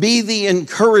brethren. Be the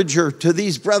encourager to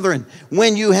these brethren.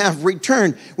 When you have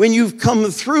returned, when you've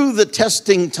come through the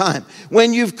testing time,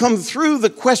 when you've come through the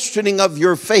questioning of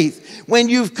your faith, when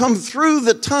you've come through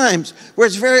the times where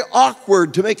it's very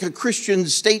awkward to make a Christian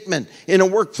statement in a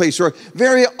workplace, or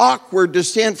very awkward to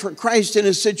stand for Christ in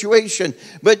a situation,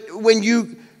 but when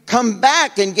you come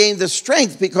back and gain the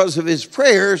strength because of his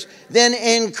prayers, then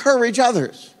encourage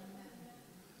others.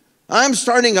 I'm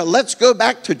starting a Let's Go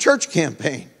Back to Church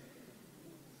campaign.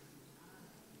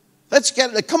 Let's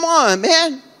get it. Come on,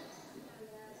 man.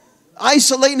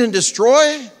 Isolate and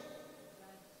destroy.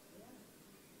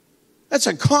 That's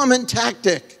a common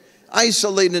tactic.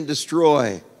 Isolate and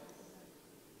destroy.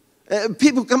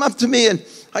 People come up to me and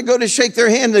I go to shake their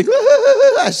hand. And they go,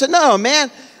 I said, no, man.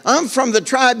 I'm from the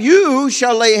tribe. You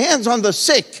shall lay hands on the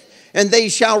sick and they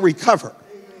shall recover.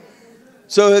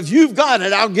 So if you've got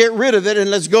it, I'll get rid of it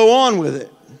and let's go on with it.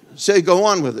 Say, go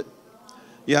on with it.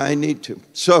 Yeah, I need to.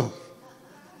 So,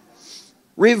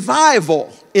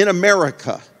 revival in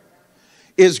America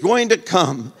is going to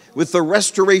come with the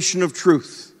restoration of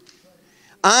truth.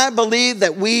 I believe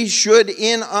that we should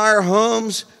in our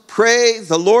homes pray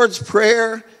the Lord's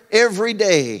Prayer every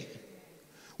day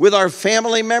with our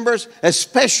family members,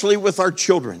 especially with our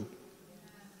children,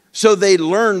 so they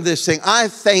learn this thing. I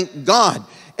thank God.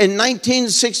 In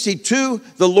 1962,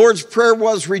 the Lord's Prayer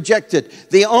was rejected.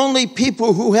 The only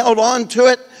people who held on to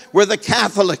it were the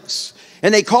Catholics,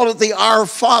 and they called it the Our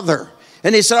Father.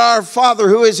 And they said, Our Father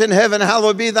who is in heaven,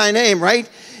 hallowed be thy name, right?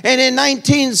 And in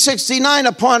 1969,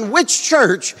 upon which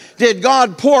church did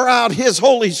God pour out his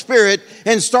Holy Spirit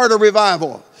and start a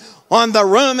revival? On the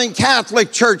Roman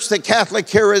Catholic Church, the Catholic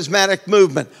Charismatic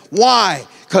Movement. Why?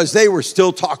 Because they were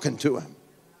still talking to him.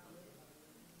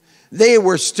 They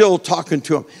were still talking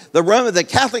to him. The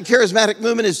Catholic Charismatic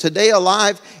Movement is today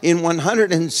alive in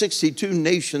 162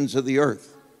 nations of the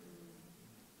earth.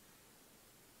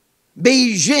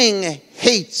 Beijing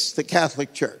hates the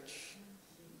Catholic Church.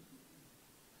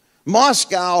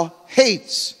 Moscow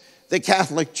hates the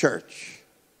Catholic Church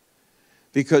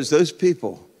because those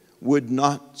people would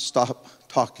not stop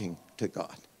talking to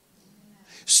God.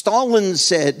 Stalin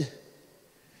said,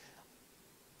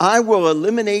 I will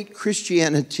eliminate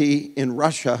Christianity in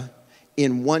Russia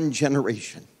in 1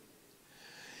 generation.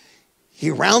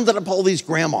 He rounded up all these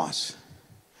grandmas,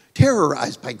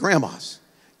 terrorized by grandmas.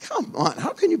 Come on,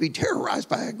 how can you be terrorized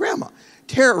by a grandma?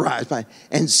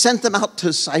 And sent them out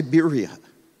to Siberia.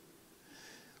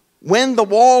 When the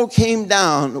wall came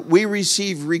down, we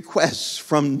received requests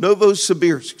from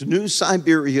Novosibirsk, New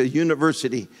Siberia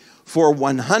University, for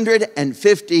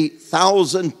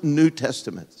 150,000 New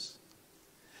Testaments.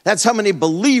 That's how many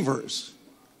believers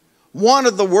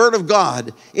wanted the Word of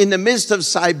God in the midst of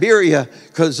Siberia,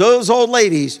 because those old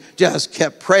ladies just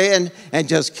kept praying and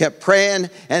just kept praying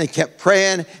and they kept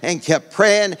praying and kept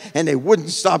praying, and they wouldn't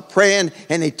stop praying,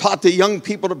 and they taught the young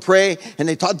people to pray, and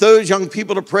they taught those young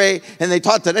people to pray, and they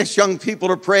taught the next young people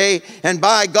to pray, and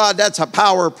by God, that's a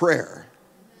power prayer.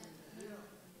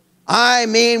 I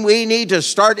mean, we need to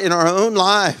start in our own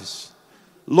lives.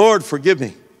 Lord, forgive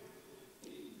me.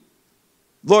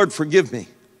 Lord, forgive me.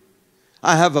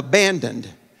 I have abandoned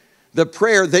the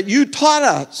prayer that you taught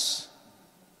us.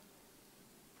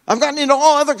 I've gotten into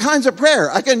all other kinds of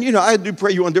prayer. I do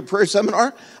prayer. You want to do a prayer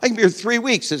seminar? I can be here 3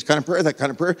 weeks. This kind of prayer, that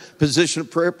kind of prayer, position of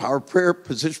prayer, power of prayer,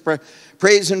 position of prayer,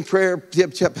 praise and prayer,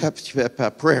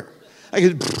 prayer. I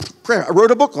can prayer. I wrote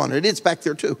a book on it. It's back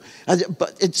there too.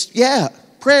 But it's,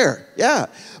 prayer,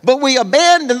 But we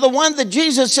abandoned the one that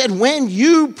Jesus said, when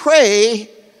you pray,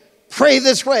 pray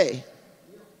this way.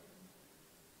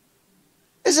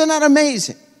 Isn't that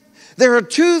amazing? There are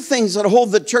two things that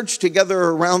hold the church together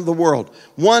around the world.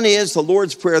 One is the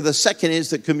Lord's Prayer. The second is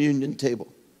the communion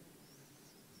table.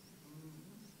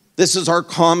 This is our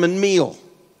common meal.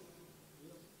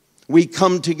 We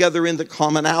come together in the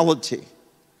commonality.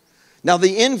 Now,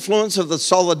 the influence of the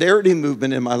solidarity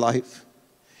movement in my life,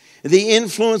 the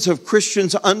influence of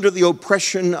Christians under the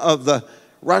oppression of the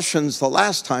Russians the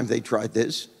last time they tried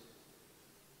this,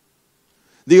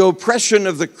 the oppression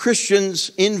of the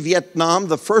Christians in Vietnam,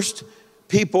 the first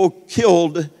people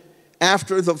killed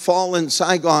after the fall in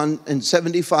Saigon in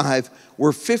 75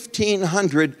 were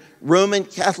 1,500 Roman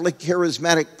Catholic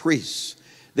charismatic priests.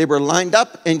 They were lined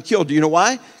up and killed. Do you know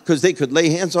why? Because they could lay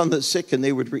hands on the sick and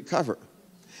they would recover.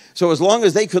 So as long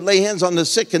as they could lay hands on the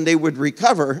sick and they would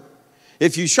recover,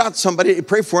 if you shot somebody to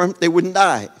pray for them, they wouldn't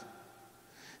die.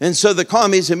 And so the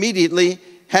commies immediately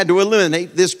had to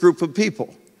eliminate this group of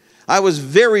people. I was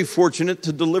very fortunate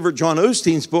to deliver John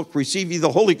Osteen's book, Receive Ye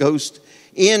the Holy Ghost,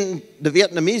 in the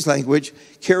Vietnamese language,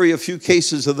 carry a few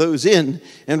cases of those in,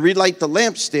 and relight the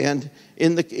lampstand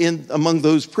among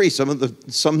those priests,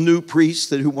 some new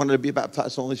priests who wanted to be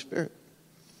baptized in the Holy Spirit.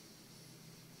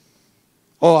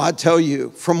 Oh, I tell you,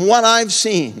 from what I've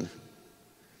seen,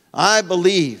 I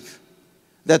believe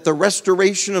that the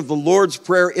restoration of the Lord's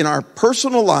Prayer in our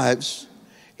personal lives,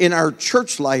 in our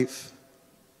church life,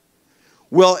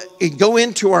 will go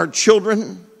into our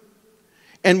children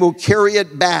and will carry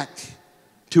it back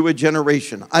to a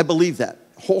generation. I believe that,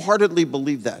 wholeheartedly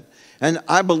believe that. And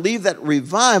I believe that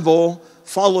revival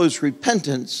follows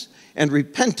repentance, and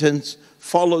repentance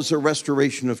follows a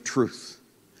restoration of truth.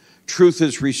 Truth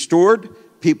is restored.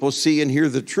 People see and hear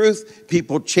the truth.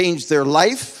 People change their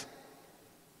life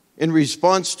in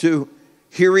response to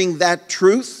hearing that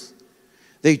truth.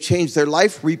 They change their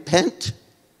life, repent,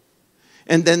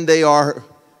 and then they are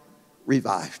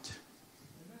revived.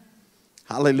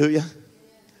 Hallelujah.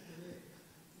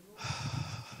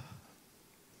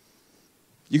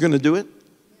 You going to do it?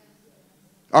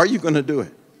 Are you going to do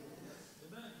it?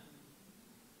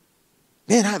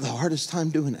 Man, I have the hardest time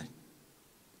doing it.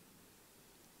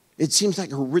 It seems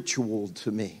like a ritual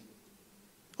to me.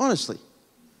 Honestly.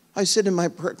 I sit in my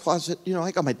prayer closet,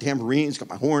 I got my tambourines, got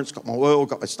my horns, got my oil,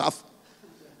 got my stuff.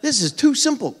 This is too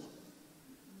simple.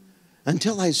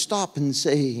 Until I stop and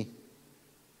say,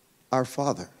 Our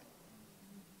Father.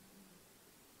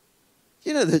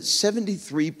 You know that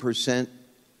 73%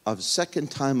 of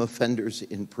second-time offenders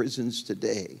in prisons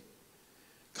today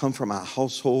come from a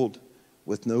household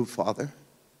with no father?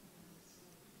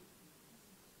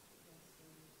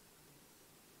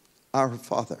 Our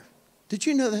Father. Did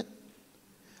you know that?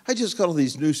 I just got all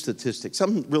these new statistics.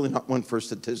 I'm really not one for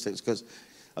statistics because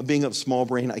being of small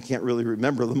brain, I can't really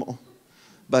remember them all.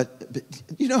 But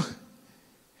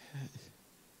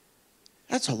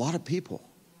that's a lot of people.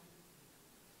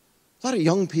 A lot of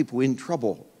young people in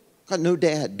trouble. Got no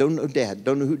dad, don't know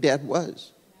who dad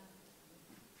was.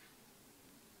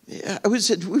 Yeah, we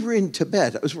were in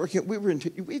Tibet. We were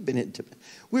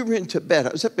in Tibet. I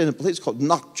was up in a place called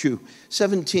Nokchu,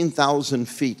 17,000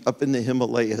 feet up in the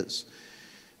Himalayas.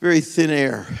 Very thin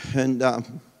air. And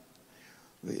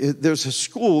there's a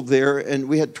school there, and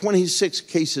we had 26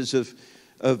 cases of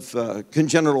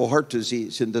congenital heart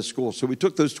disease in the school. So we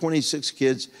took those 26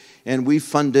 kids, and we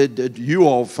funded, you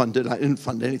all funded, I didn't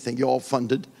fund anything, you all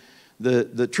funded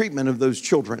the treatment of those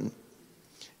children.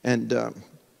 And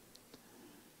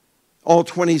all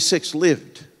 26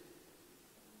 lived.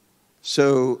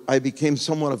 So I became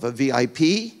somewhat of a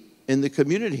VIP in the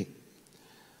community.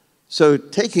 So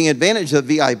taking advantage of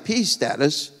VIP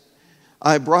status,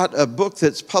 I brought a book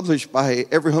that's published by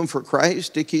Every Home for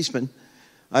Christ, Dick Eastman.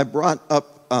 I brought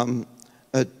up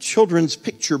a children's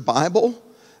picture Bible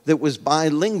that was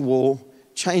bilingual,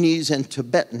 Chinese and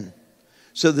Tibetan,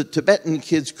 so the Tibetan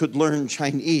kids could learn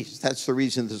Chinese. That's the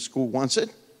reason the school wants it.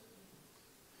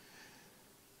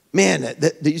 Man,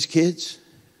 these kids,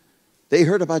 they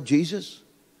heard about Jesus.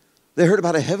 They heard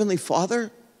about a heavenly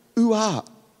Father. Ooh-ah.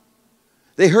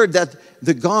 They heard that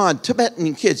the God,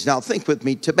 Tibetan kids, now think with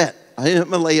me, Tibet,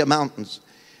 Himalaya mountains.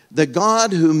 The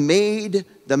God who made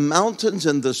the mountains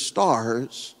and the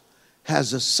stars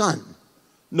has a son.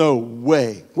 No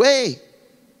way.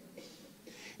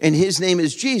 And his name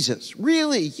is Jesus.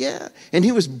 Really? Yeah. And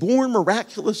he was born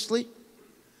miraculously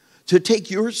to take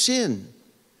your sin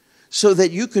so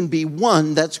that you can be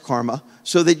one, that's karma,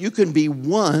 so that you can be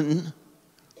one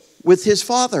with his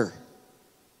Father.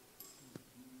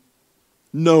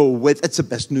 No way. That's the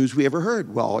best news we ever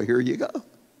heard. Well, here you go.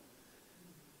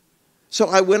 So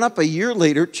I went up a year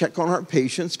later, check on our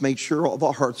patients, make sure all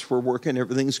the hearts were working,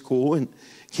 everything's cool, and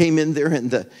came in there, and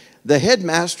the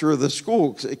headmaster of the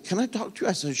school said, "Can I talk to you?"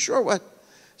 I said, "Sure, what?"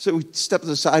 So we stepped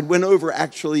aside, went over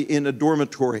actually in a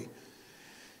dormitory.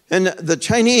 And the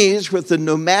Chinese with the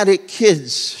nomadic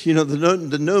kids, you know,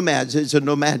 the nomads, is a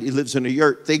nomad, he lives in a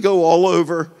yurt. They go all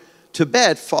over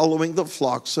Tibet following the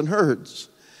flocks and herds.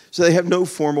 So they have no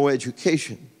formal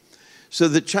education. So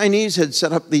the Chinese had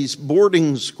set up these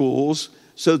boarding schools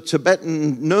so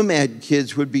Tibetan nomad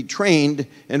kids would be trained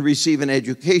and receive an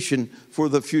education for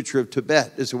the future of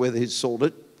Tibet, is the way they sold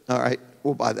it. All right,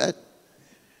 we'll buy that.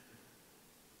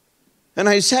 And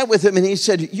I sat with him and he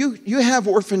said, you have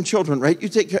orphan children, right? You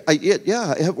take care,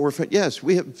 yeah, I have orphan, yes,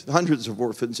 we have hundreds of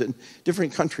orphans in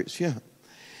different countries, yeah.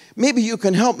 Maybe you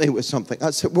can help me with something.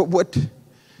 I said, well,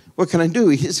 what can I do?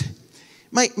 He said,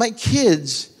 my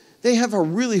kids, they have a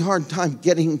really hard time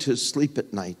getting to sleep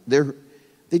at night.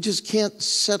 They just can't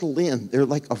settle in. They're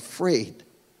like afraid.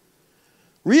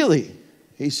 Really?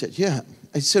 He said, yeah.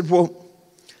 I said, well,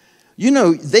 you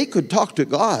know, they could talk to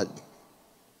God.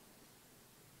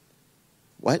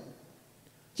 What?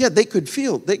 Yeah, they could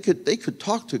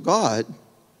talk to God.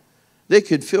 They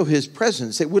could feel his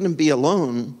presence. They wouldn't be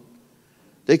alone.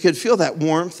 They could feel that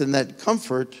warmth and that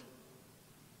comfort.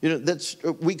 You know,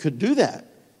 we could do that.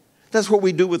 That's what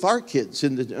we do with our kids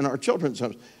in our children's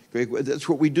homes. That's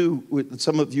what we do with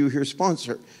some of you here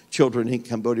sponsor children in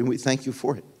Cambodia, and we thank you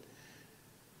for it.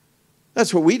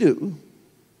 That's what we do.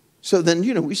 So then,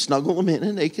 you know, we snuggle them in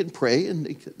and they can pray and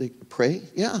they can pray.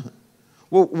 Yeah.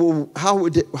 Well, how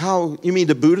you mean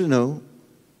the Buddha know?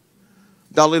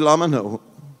 Dalai Lama know?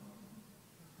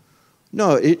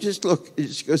 No, it just goes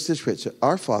this way. It's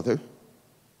our Father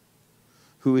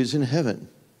who is in heaven.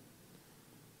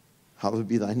 Hallowed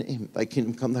be thy name. Thy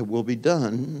kingdom come, thy will be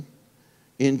done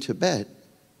in Tibet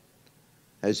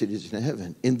as it is in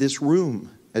heaven. In this room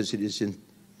as it is in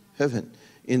heaven.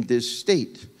 In this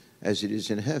state as it is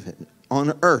in heaven.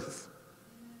 On earth.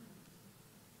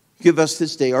 Give us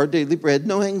this day our daily bread.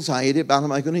 No anxiety about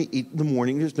am I going to eat in the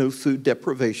morning. There's no food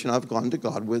deprivation. I've gone to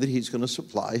God with it. He's going to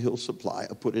supply. He'll supply.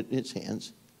 I put it in his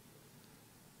hands.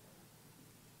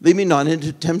 Lead me not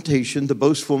into temptation. The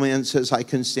boastful man says, I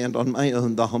can stand on my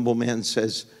own. The humble man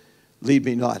says, lead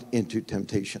me not into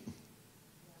temptation.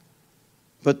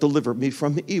 But deliver me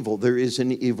from evil. There is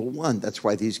an evil one. That's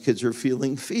why these kids are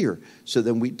feeling fear. So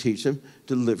then we teach them,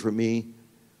 deliver me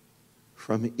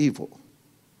from evil.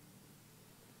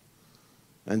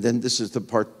 And then this is the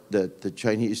part that the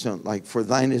Chinese don't like. For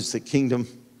thine is the kingdom.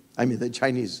 I mean, the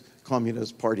Chinese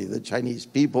Communist Party, the Chinese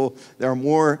people. There are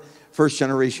more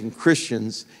first-generation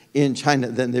Christians in China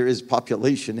than there is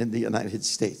population in the United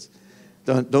States.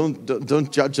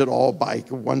 Don't judge it all by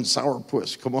one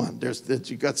sourpuss. Come on,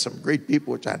 you got some great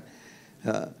people in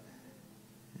China.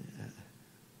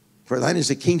 For thine is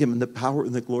the kingdom and the power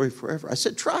and the glory forever. I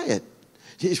said, try it.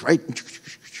 He's right.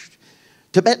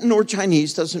 Tibetan or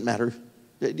Chinese, doesn't matter.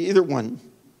 Either one.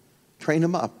 Train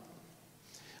them up.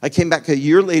 I came back a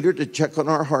year later to check on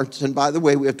our hearts. And by the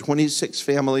way, we have 26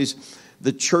 families.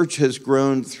 The church has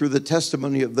grown through the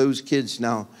testimony of those kids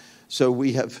now. So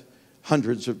we have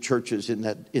hundreds of churches in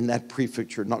that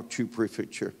prefecture, Nokchu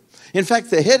prefecture. In fact,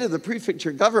 the head of the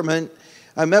prefecture government,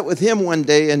 I met with him one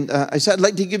day and I said, I'd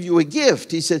like to give you a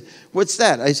gift. He said, what's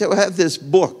that? I said, well, I have this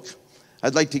book.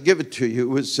 I'd like to give it to you.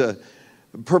 It was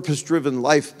Purpose-Driven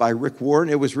Life by Rick Warren.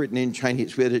 It was written in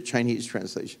Chinese. We had a Chinese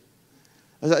translation.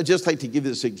 I said, I'd just like to give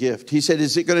this a gift. He said,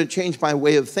 is it going to change my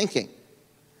way of thinking?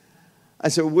 I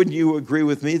said, wouldn't you agree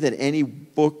with me that any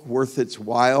book worth its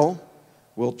while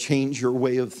will change your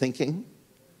way of thinking?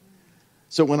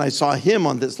 So when I saw him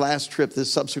on this last trip,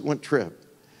 this subsequent trip,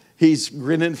 he's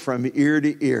grinning from ear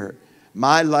to ear.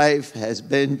 My life has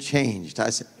been changed.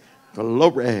 I said,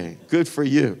 glory, good for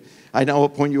you. I now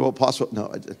appoint you apostle. No,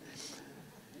 I didn't.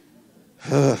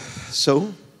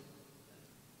 So,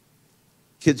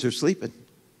 kids are sleeping.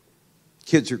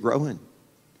 Kids are growing.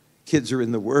 Kids are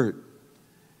in the Word.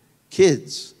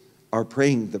 Kids are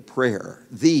praying the prayer,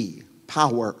 the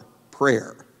power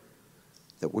prayer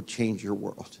that will change your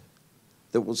world,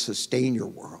 that will sustain your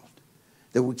world,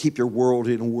 that will keep your world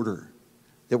in order,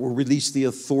 that will release the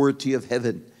authority of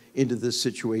heaven into the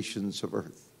situations of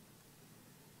earth.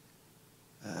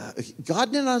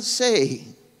 God did not say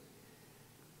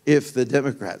if the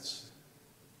Democrats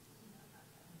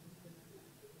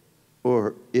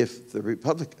or if the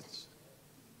Republicans.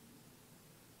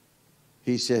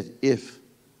 He said, if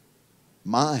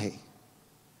my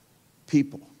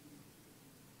people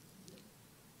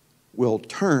will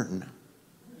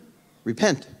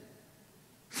repent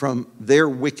from their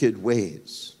wicked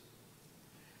ways.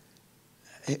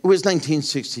 It was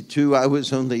 1962. I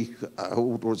was only, how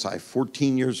old was I,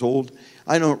 14 years old.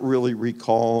 I don't really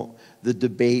recall the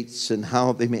debates and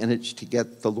how they managed to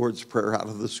get the Lord's Prayer out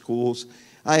of the schools.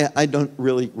 I don't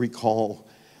really recall.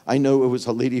 I know it was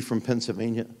a lady from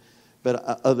Pennsylvania, but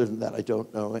other than that, I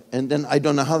don't know. And then I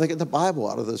don't know how they get the Bible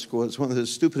out of the school. It's one of the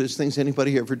stupidest things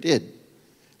anybody ever did.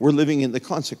 We're living in the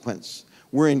consequence.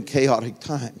 We're in chaotic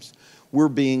times. We're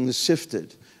being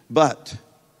sifted. But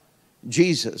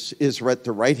Jesus is at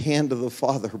the right hand of the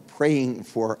Father praying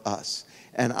for us.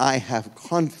 And I have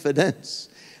confidence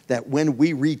that when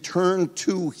we return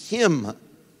to him,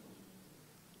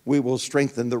 we will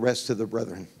strengthen the rest of the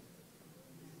brethren.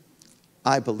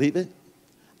 I believe it.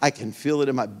 I can feel it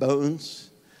in my bones.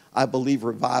 I believe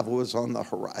revival is on the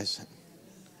horizon.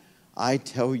 I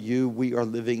tell you, we are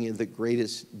living in the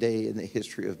greatest day in the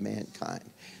history of mankind.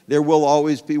 There will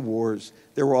always be wars.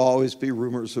 There will always be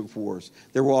rumors of wars.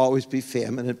 There will always be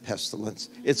famine and pestilence.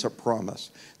 It's a promise.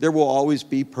 There will always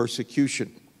be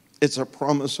persecution. It's a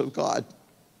promise of God.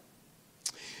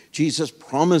 Jesus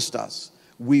promised us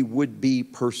we would be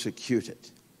persecuted.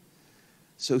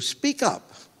 So speak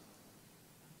up.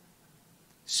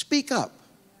 Speak up.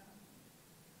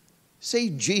 Say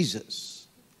Jesus.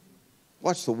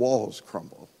 Watch the walls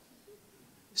crumble.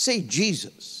 Say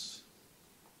Jesus.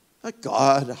 A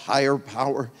God, a higher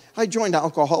power. I joined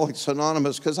Alcoholics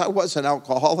Anonymous because I was an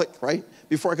alcoholic, right?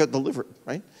 Before I got delivered,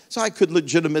 right? So I could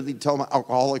legitimately tell my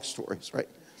alcoholic stories, right?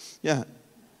 Yeah.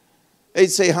 They'd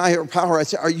say higher power. I'd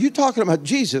say, are you talking about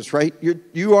Jesus, right?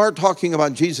 You are talking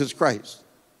about Jesus Christ,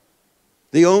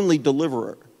 the only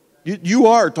deliverer. You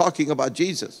are talking about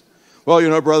Jesus. Well, you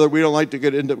know, brother, we don't like to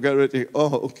get into.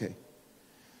 Oh, okay.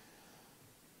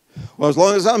 Well, as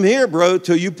long as I'm here, bro,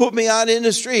 till you put me out in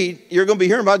the street, you're going to be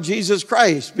hearing about Jesus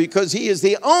Christ, because he is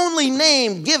the only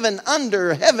name given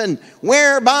under heaven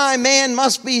whereby man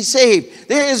must be saved.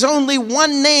 There is only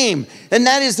one name, and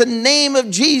that is the name of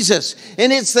Jesus.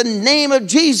 And it's the name of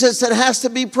Jesus that has to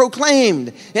be proclaimed.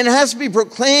 And it has to be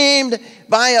proclaimed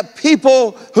by a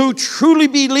people who truly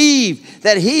believe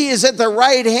that he is at the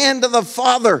right hand of the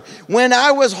Father. When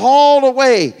I was hauled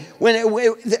away,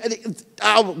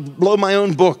 I'll blow my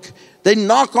own book. They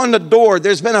knock on the door.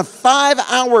 There's been a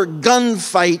 5-hour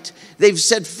gunfight. They've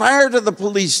set fire to the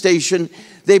police station.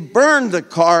 They burned the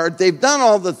car. They've done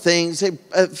all the things. They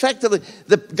effectively,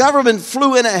 the government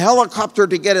flew in a helicopter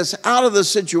to get us out of the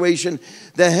situation.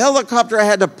 The helicopter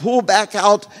had to pull back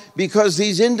out because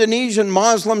these Indonesian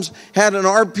Muslims had an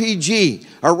RPG,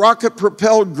 a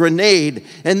rocket-propelled grenade,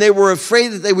 and they were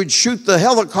afraid that they would shoot the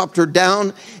helicopter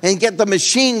down and get the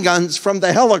machine guns from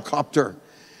the helicopter.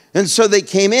 And so they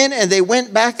came in and they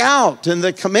went back out. And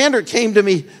the commander came to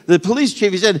me, the police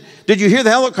chief, he said, did you hear the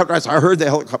helicopter? I said, I heard the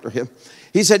helicopter hit.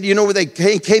 He said, you know where they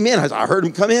came in? I said, I heard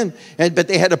them come in, but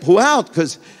they had to pull out,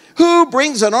 because who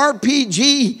brings an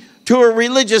RPG to a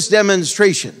religious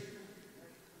demonstration?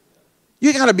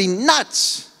 You got to be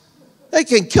nuts. They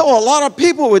can kill a lot of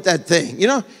people with that thing. You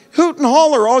know, hoot and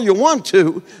holler all you want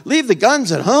to. Leave the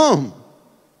guns at home.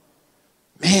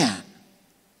 Man.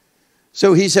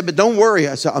 So he said, but don't worry.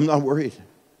 I said, I'm not worried.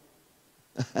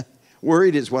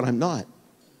 Worried is what I'm not.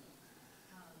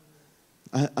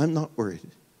 I'm not worried.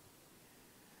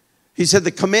 He said,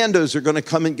 the commandos are going to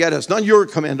come and get us. Not your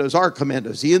commandos, our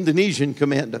commandos, the Indonesian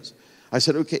commandos. I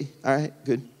said, okay, all right,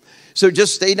 good. So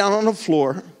just stay down on the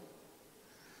floor.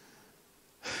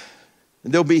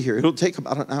 And they'll be here. It'll take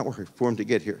about an hour for them to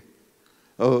get here.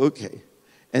 Oh, okay.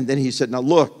 And then he said, now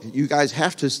look, you guys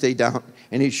have to stay down.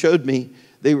 And he showed me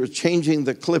they were changing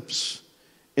the clips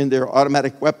in their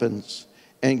automatic weapons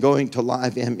and going to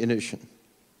live ammunition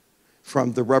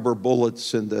from the rubber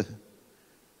bullets and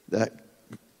that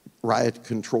riot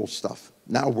control stuff.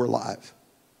 Now we're live.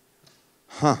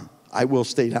 I will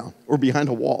stay down, or behind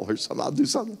a wall or something. I'll do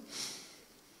something.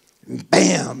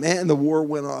 Bam, man, the war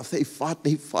went off. They fought.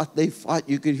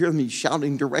 You could hear them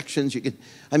shouting directions.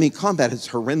 Combat is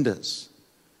horrendous.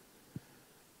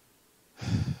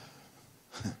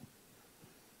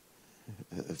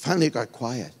 Finally it got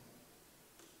quiet.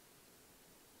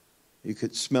 You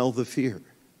could smell the fear.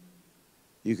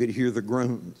 You could hear the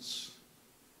groans.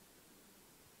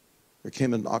 There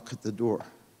came a knock at the door.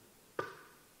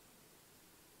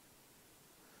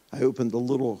 I opened the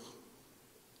little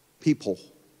peephole.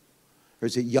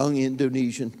 There's a young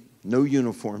Indonesian, no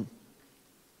uniform.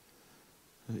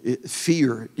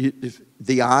 Fear.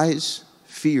 The eyes,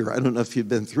 fear. I don't know if you've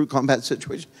been through combat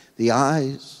situation. The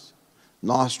eyes,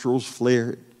 nostrils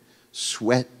flared,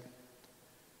 sweat,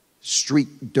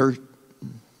 streaked dirt,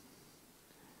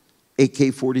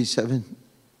 AK-47.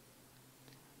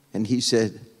 And he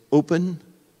said, open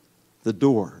the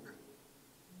door.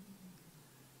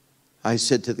 I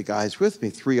said to the guys with me,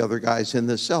 3 other guys in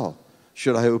the cell,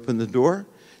 should I open the door?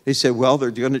 They said, well, they're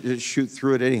going to just shoot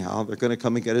through it anyhow. They're going to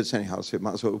come and get us anyhow, so you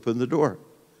might as well open the door.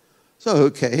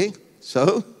 Okay,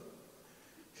 so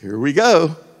here we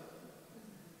go.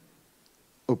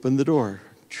 Open the door.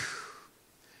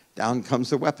 Down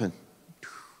comes the weapon.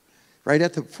 Right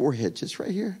at the forehead, just right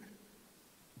here.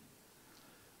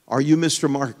 Are you Mr.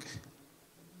 Mark?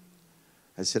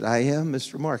 I said, I am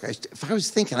Mr. Mark. If I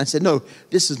was thinking, I said, no,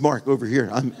 this is Mark over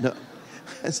here. No.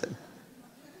 I said,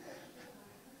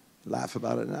 laugh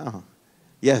about it now.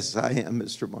 Yes, I am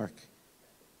Mr. Mark.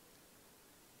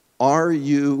 Are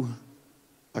you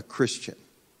a Christian?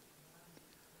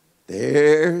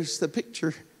 There's the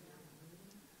picture.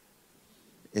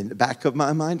 In the back of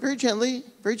my mind, very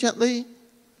gently,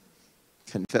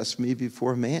 confess me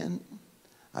before man.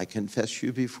 I confess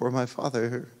you before my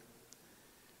Father.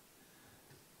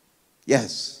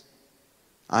 Yes,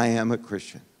 I am a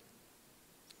Christian.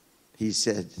 He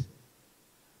said,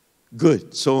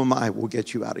 good, so am I. We'll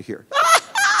get you out of here.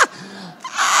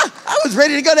 I was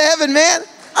ready to go to heaven, man.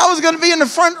 I was going to be in the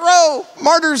front row.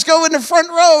 Martyrs go in the front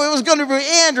row. It was going to be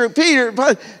Andrew, Peter,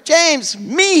 James,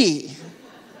 me.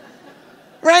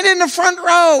 Right in the front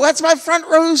row. That's my front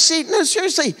row seat. No,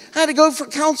 seriously, I had to go for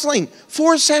counseling.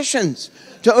 4 sessions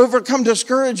to overcome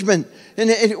discouragement. And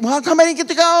how come I didn't get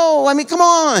to go? I mean, come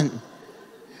on.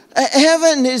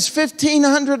 Heaven is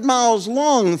 1,500 miles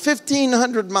long,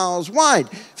 1,500 miles wide,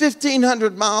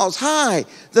 1,500 miles high.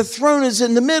 The throne is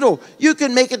in the middle. You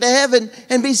can make it to heaven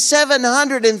and be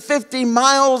 750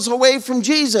 miles away from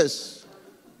Jesus.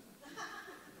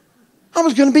 I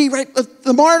was going to be right with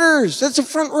the martyrs. That's a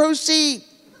front row seat.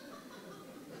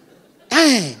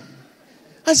 Dang.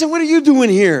 I said, what are you doing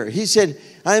here? He said,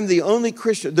 I am the only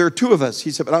Christian. There are 2 of us.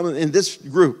 He said, but I'm in this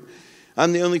group.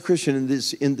 I'm the only Christian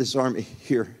in this army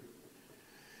here.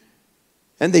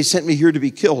 And they sent me here to be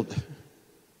killed.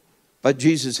 But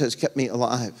Jesus has kept me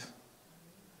alive.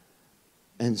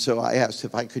 And so I asked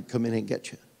if I could come in and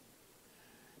get you.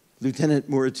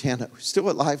 Lieutenant Muritano, still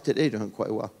alive today, doing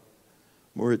quite well.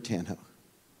 Muritano.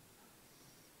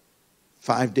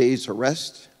 5 days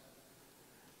arrest.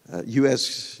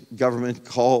 U.S. government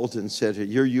called and said,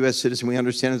 you're a U.S. citizen. We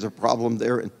understand there's a problem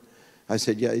there. And I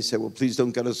said, yeah. He said, well, please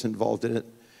don't get us involved in it.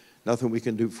 Nothing we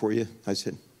can do for you. I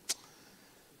said,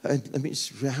 let me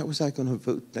see, how was I going to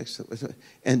vote next?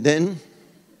 And then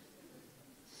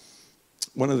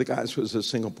one of the guys was a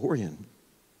Singaporean.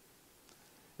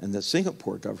 And the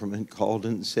Singapore government called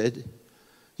and said,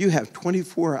 you have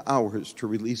 24 hours to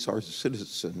release our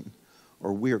citizen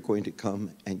or we are going to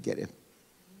come and get him.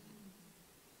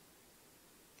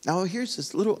 Now here's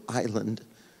this little island,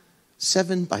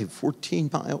 7 by 14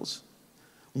 miles.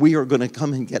 We are going to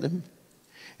come and get him.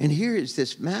 And here is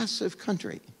this massive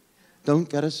country. Don't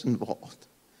get us involved.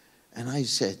 And I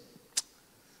said,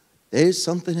 there's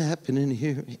something happening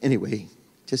here. Anyway,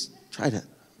 just try to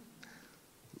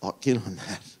lock in on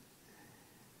that.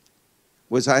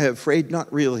 Was I afraid?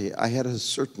 Not really. I had a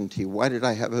certainty. Why did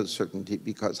I have a certainty?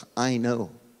 Because I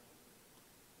know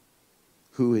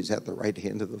who is at the right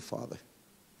hand of the Father.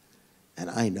 And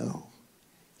I know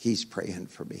he's praying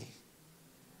for me.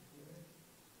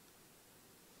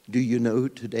 Do you know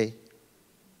today?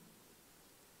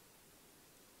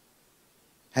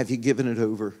 Have you given it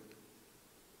over?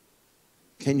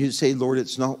 Can you say, Lord,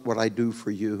 it's not what I do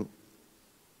for you.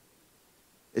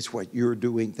 It's what you're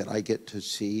doing that I get to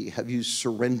see. Have you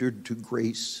surrendered to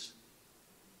grace?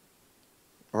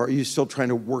 Or are you still trying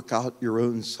to work out your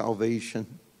own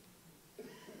salvation?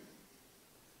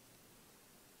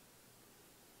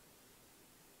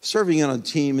 Serving on a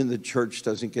team in the church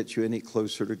doesn't get you any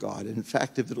closer to God. In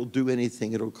fact, if it'll do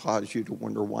anything, it'll cause you to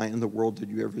wonder, why in the world did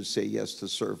you ever say yes to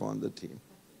serve on the team?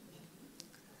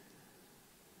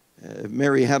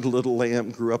 Mary had a little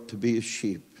lamb, grew up to be a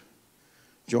sheep,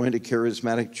 joined a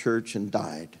charismatic church, and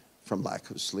died from lack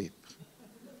of sleep.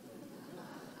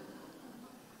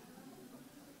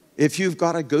 If you've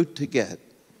got a goat to get,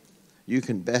 you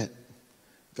can bet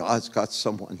God's got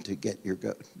someone to get your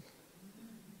goat.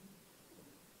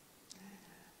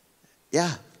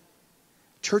 Yeah.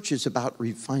 Church is about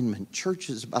refinement.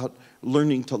 Church is about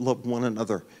learning to love one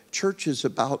another. Church is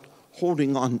about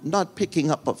holding on, not picking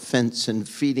up offense and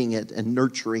feeding it and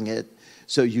nurturing it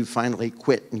so you finally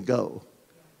quit and go.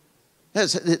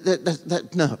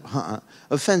 No.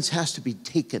 Offense has to be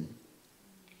taken.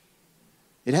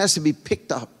 It has to be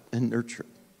picked up and nurtured.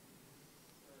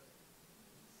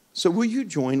 So will you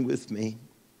join with me?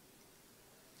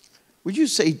 Would you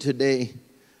say today,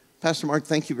 Pastor Mark,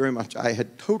 thank you very much. I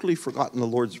had totally forgotten the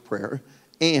Lord's Prayer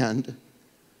and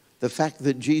the fact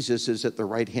that Jesus is at the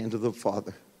right hand of the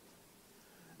Father.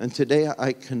 And today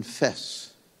I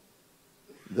confess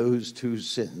those 2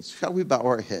 sins. Shall we bow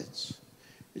our heads?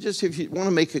 Just if you want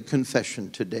to make a confession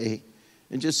today,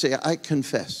 and just say, I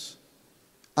confess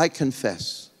I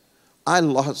confess, I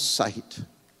lost sight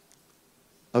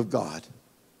of God.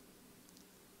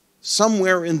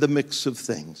 Somewhere in the mix of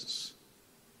things,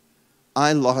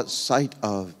 I lost sight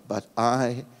of, but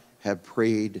I have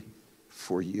prayed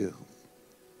for you.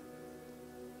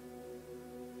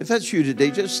 If that's you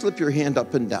today, just slip your hand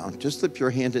up and down. Just slip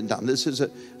your hand and down. This is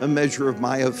a measure of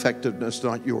my effectiveness,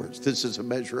 not yours. This is a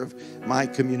measure of my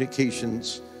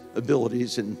communications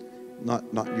abilities and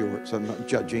not yours. I'm not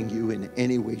judging you in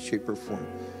any way, shape, or form.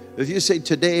 If you say,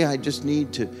 today I just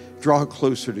need to draw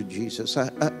closer to Jesus.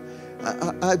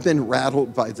 I've been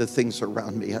rattled by the things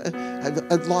around me.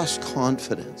 I've lost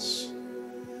confidence.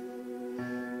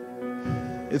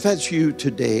 If that's you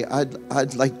today,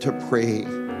 I'd like to pray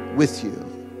with you.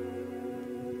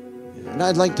 And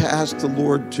I'd like to ask the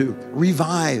Lord to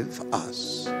revive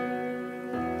us.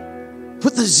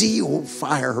 Put the zeal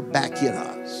fire back in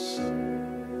us.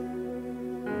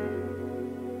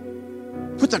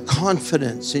 Put the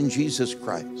confidence in Jesus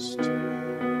Christ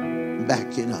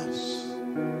back in us.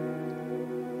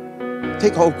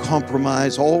 Take all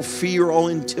compromise, all fear, all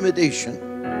intimidation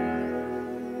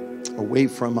away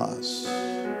from us.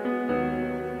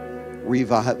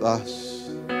 Revive us,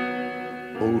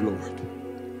 O Lord.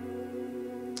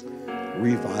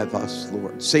 Revive us,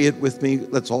 Lord. Say it with me.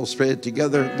 Let's all say it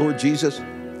together. Lord Jesus,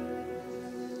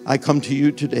 I come to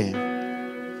you today.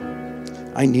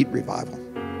 I need revival.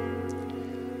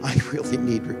 I really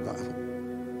need revival.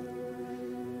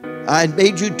 I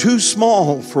made you too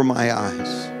small for my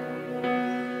eyes.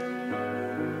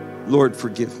 Lord,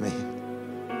 forgive me.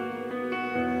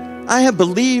 I have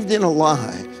believed in a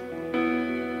lie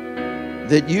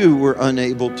that you were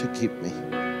unable to keep me.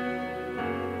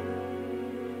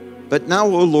 But now,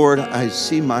 O Lord, I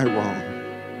see my wrong.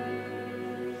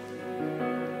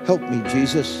 Help me,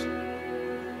 Jesus.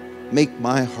 Make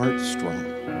my heart strong.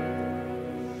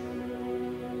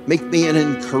 Make me an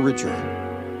encourager.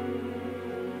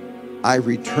 I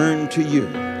return to you.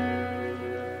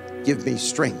 Give me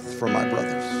strength for my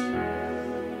brothers.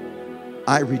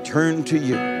 I return to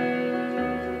you.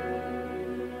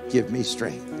 Give me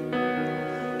strength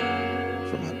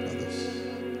for my brothers.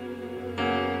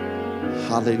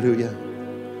 Hallelujah.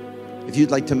 If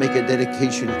you'd like to make a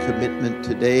dedication commitment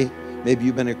today, maybe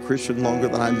you've been a Christian longer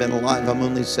than I've been alive. I'm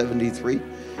only 73.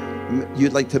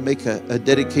 You'd like to make a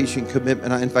dedication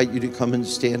commitment, I invite you to come and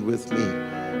stand with me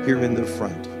here in the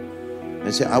front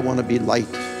and say, I want to be light.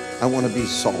 I want to be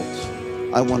salt.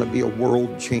 I want to be a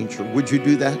world changer. Would you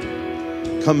do that?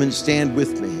 Come and stand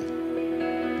with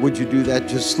me. Would you do that?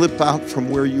 Just slip out from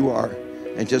where you are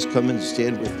and just come and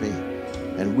stand with me,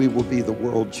 and we will be the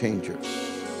world changers.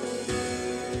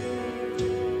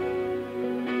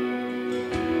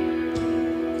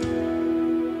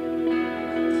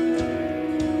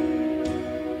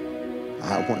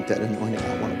 I want that anointing.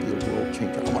 I want to be a world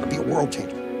changer. I want to be a world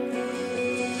changer.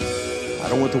 I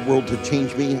don't want the world to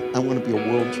change me. I want to be a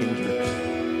world changer.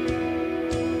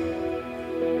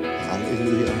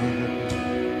 Hallelujah.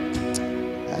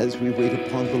 As we wait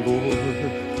upon the Lord.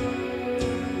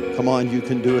 Come on, you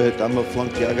can do it. I'm a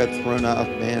flunky. I got thrown out.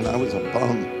 Man, I was a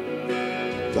bum.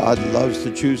 God loves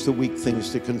to choose the weak things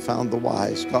to confound the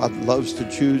wise. God loves to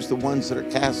choose the ones that are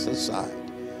cast aside.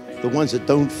 The ones that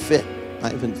don't fit. I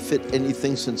haven't fit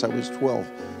anything since I was 12.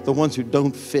 The ones who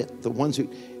don't fit. The ones who,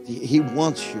 he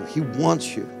wants you. He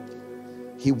wants you.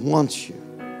 He wants you.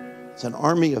 It's an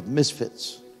army of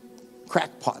misfits.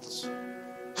 Crackpots.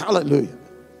 Hallelujah.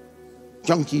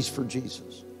 Junkies for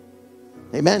Jesus.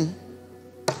 Amen.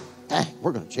 Hey,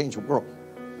 we're going to change the world.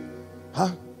 Huh?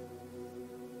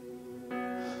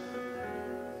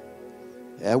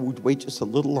 Yeah, we'll wait just a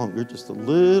little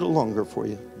longer for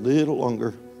you. A little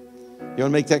longer. You want to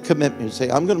make that commitment and say,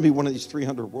 I'm going to be one of these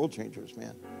 300 world changers,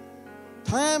 man.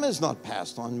 Time has not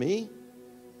passed on me.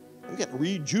 I'm getting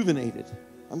rejuvenated.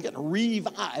 I'm getting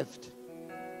revived.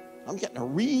 I'm getting a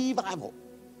revival.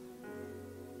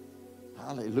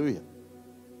 Hallelujah.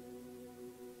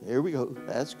 There we go.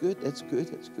 That's good. That's good.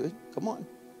 That's good. Come on.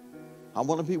 I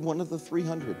want to be one of the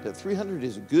 300. The 300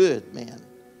 is good, man.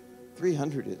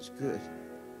 300 is good.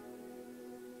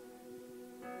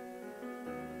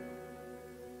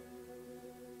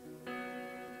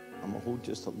 I'm going to hold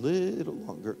just a little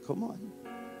longer. Come on.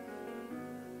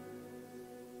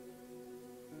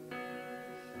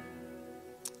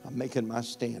 I'm making my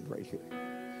stand right here.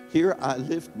 Here I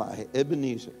lift my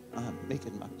Ebenezer. I'm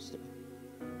making my stand.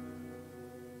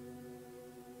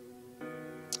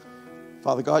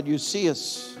 Father God, you see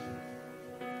us.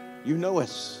 You know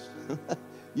us.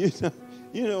 You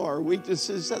know our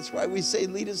weaknesses. That's why we say,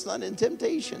 lead us not in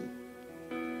temptation.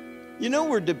 You know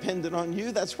we're dependent on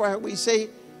you. That's why we say,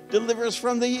 deliver us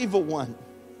from the evil one.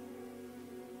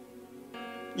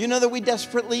 You know that we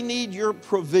desperately need your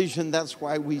provision. That's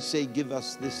why we say, give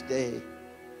us this day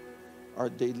our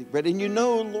daily bread. And you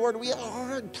know, Lord, we have a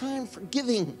hard time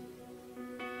forgiving.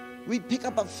 We pick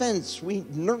up a fence. We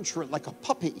nurture it like a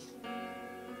puppy.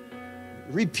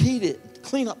 Repeat it.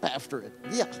 Clean up after it.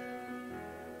 Yeah.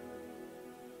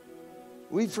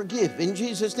 We forgive in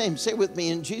Jesus' name. Say with me,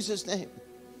 in Jesus' name.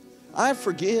 I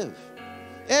forgive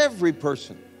every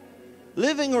person,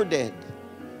 living or dead,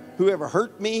 who ever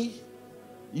hurt me,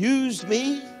 used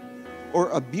me, or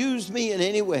abused me in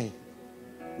any way.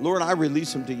 Lord, I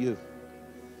release them to you.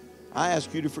 I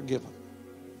ask you to forgive them.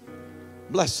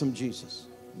 Bless them, Jesus.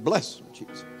 Bless them,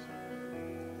 Jesus.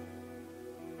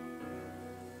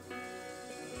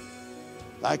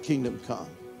 Thy kingdom come.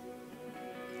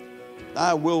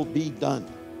 Thy will be done.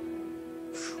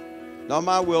 Not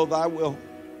my will, thy will.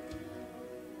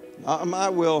 Not my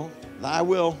will, thy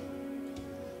will.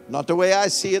 Not the way I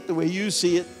see it, the way you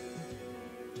see it.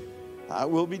 Thy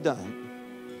will be done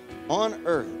on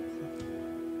earth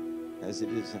as it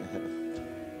is in heaven.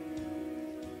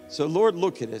 So, Lord,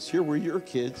 look at us. Here we're your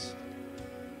kids.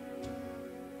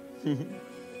 We're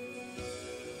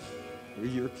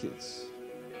your kids.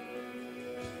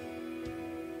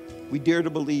 We dare to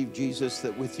believe, Jesus,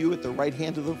 that with you at the right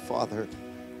hand of the Father,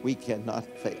 we cannot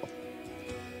fail.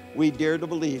 We dare to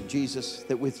believe, Jesus,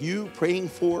 that with you praying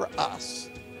for us,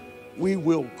 we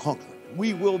will conquer.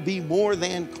 We will be more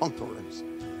than conquerors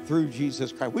through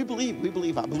Jesus Christ. We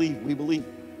believe, I believe, we believe.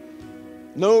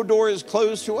 No door is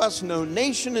closed to us. No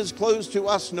nation is closed to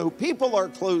us. No people are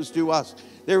closed to us.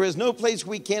 There is no place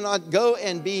we cannot go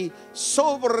and be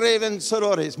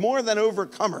sobrevencedores, more than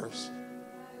overcomers.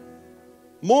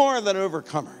 More than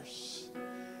overcomers.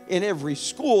 In every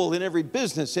school, in every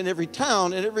business, in every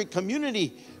town, in every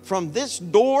community, from this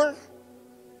door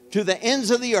to the ends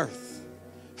of the earth,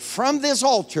 from this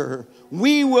altar,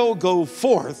 we will go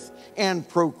forth and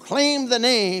proclaim the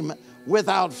name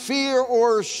without fear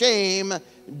or shame.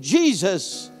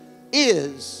 Jesus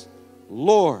is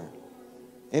Lord.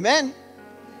 Amen?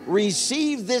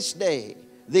 Receive this day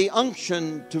the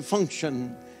unction to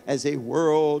function as a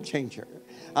world changer.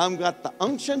 I've got the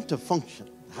unction to function.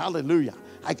 Hallelujah.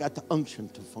 I got the unction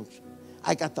to function.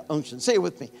 I got the unction. Say it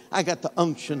with me. I got the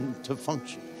unction to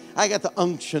function. I got the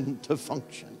unction to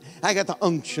function. I got the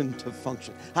unction to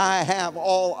function. I have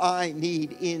all I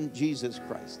need in Jesus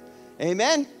Christ.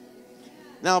 Amen?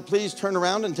 Now, please turn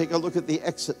around and take a look at the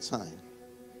exit sign.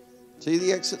 See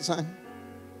the exit sign?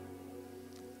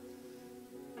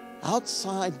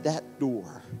 Outside that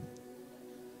door,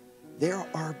 there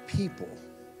are people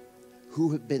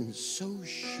who have been so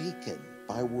shaken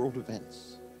by world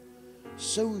events,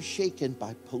 so shaken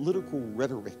by political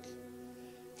rhetoric,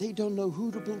 they don't know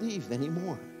who to believe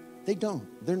anymore. They don't.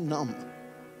 They're numb.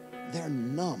 They're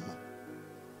numb.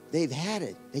 They've had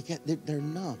it. They're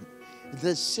numb.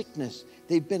 The sickness,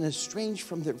 they've been estranged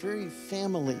from their very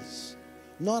families,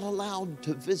 not allowed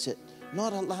to visit,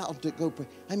 not allowed to go pray.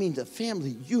 I mean, the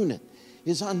family unit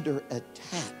is under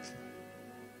attack.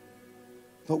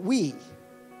 But we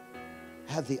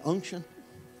have the unction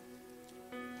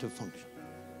to function.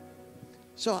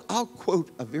 So I'll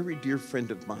quote a very dear friend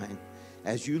of mine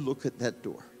as you look at that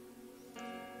door.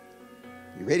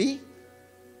 You ready?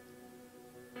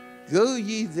 Go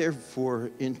ye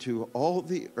therefore into all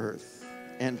the earth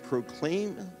and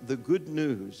proclaim the good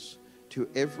news to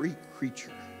every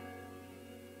creature,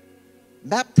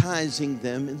 baptizing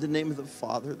them in the name of the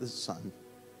Father, the Son,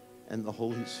 and the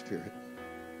Holy Spirit,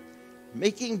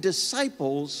 making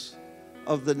disciples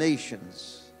of the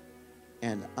nations,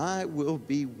 and I will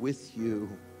be with you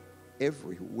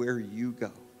everywhere you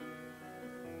go.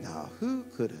 Now, who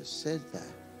could have said that?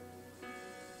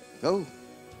 Go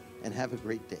and have a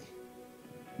great day.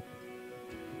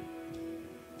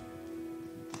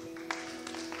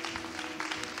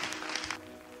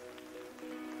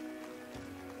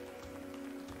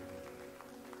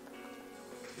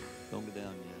 Don't go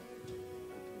down yet.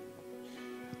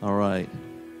 All right.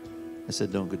 I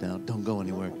said don't go down. Don't go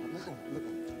anywhere.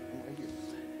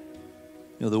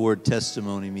 You know, the word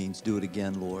testimony means do it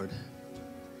again, Lord.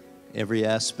 Every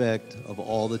aspect of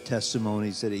all the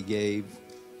testimonies that he gave,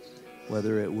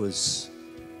 whether it was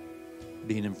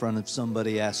being in front of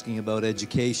somebody asking about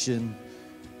education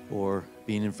or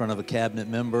being in front of a cabinet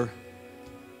member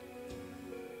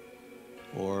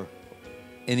or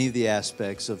any of the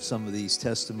aspects of some of these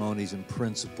testimonies and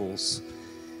principles,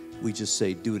 we just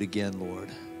say, do it again, Lord.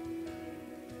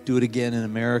 Do it again in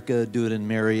America. Do it in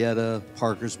Marietta,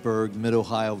 Parkersburg,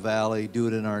 Mid-Ohio Valley. Do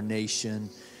it in our nation.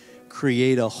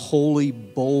 Create a holy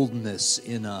boldness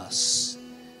in us.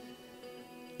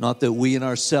 Not that we in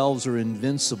ourselves are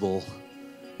invincible,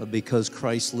 But because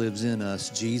Christ lives in us,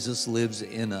 Jesus lives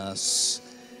in us,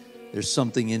 there's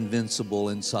something invincible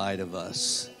inside of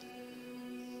us.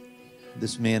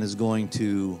 This man is going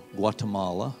to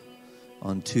Guatemala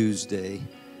on Tuesday.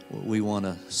 We want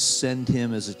to send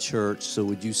him as a church, so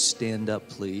would you stand up,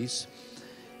 please?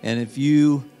 And if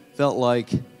you felt like,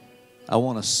 I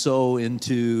want to sow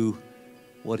into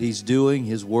what he's doing,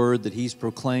 his word that he's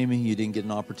proclaiming, you didn't get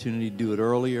an opportunity to do it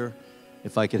earlier,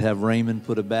 if I could have Raymond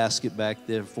put a basket back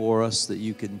there for us that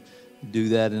you can do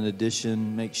that in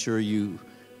addition, make sure you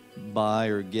buy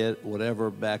or get whatever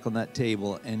back on that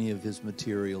table, any of his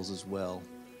materials as well.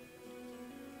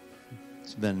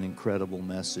 It's been an incredible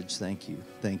message. Thank you.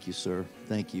 Thank you, sir.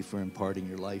 Thank you for imparting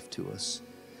your life to us.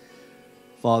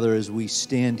 Father, as we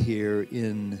stand here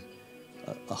in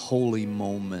a holy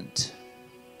moment,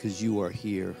 because you are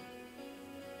here,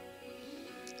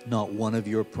 not one of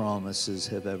your promises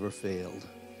have ever failed.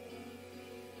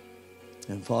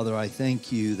 And Father, I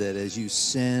thank you that as you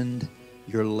send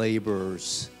your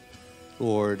laborers,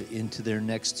 Lord, into their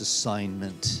next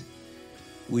assignment,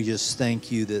 we just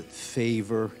thank you that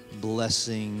favor,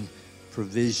 blessing,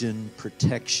 provision,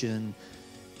 protection,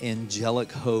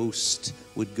 angelic host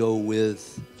would go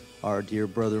with our dear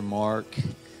brother Mark.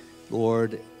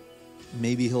 Lord,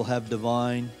 maybe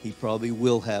he probably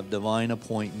will have divine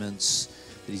appointments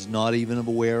that he's not even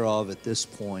aware of at this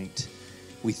point.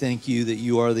 We thank you that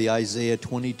you are the Isaiah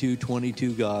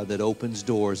 22:22 God that opens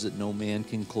doors that no man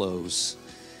can close.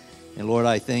 And Lord,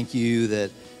 I thank you that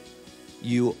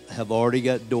you have already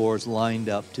got doors lined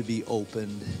up to be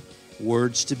opened,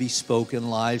 words to be spoken,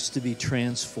 lives to be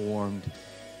transformed.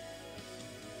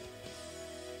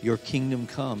 Your kingdom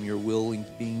come, your will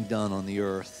being done on the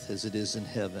earth as it is in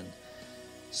heaven.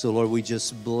 So Lord, we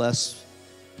just bless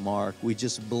Mark. We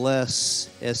just bless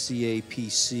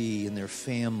SEAPC and their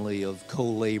family of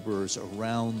co-laborers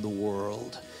around the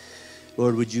world.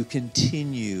 Lord, would you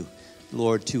continue,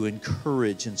 Lord, to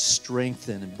encourage and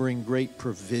strengthen and bring great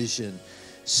provision,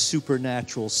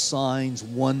 supernatural signs,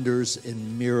 wonders,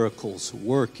 and miracles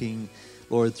working,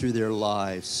 Lord, through their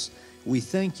lives. We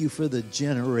thank you for the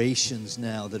generations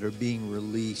now that are being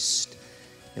released.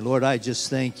 And Lord, I just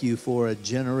thank you for a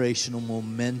generational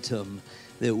momentum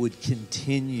that would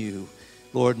continue,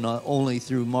 Lord, not only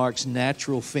through Mark's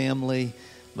natural family,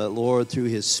 but Lord, through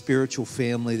his spiritual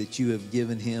family that you have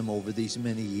given him over these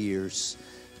many years,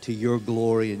 to your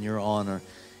glory and your honor.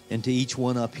 And to each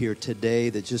one up here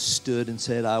today that just stood and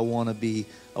said, I want to be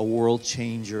a world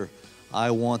changer.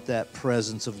 I want that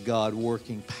presence of God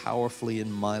working powerfully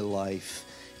in my life.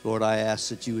 Lord, I ask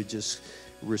that you would just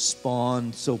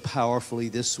respond so powerfully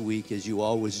this week as you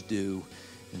always do,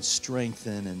 and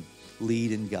strengthen and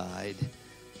lead and guide.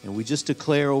 And we just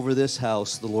declare over this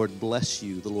house, the Lord bless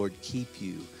you, the Lord keep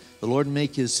you, the Lord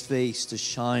make his face to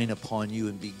shine upon you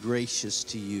and be gracious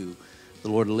to you, the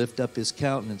Lord lift up his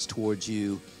countenance towards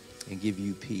you and give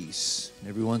you peace. And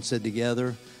everyone said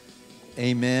together,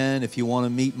 amen. If you want to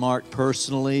meet Mark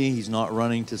personally, he's not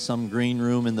running to some green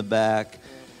room in the back.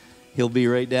 He'll be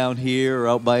right down here or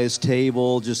out by his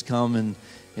table. Just come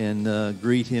and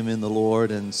greet him in the Lord.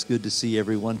 And it's good to see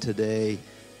everyone today.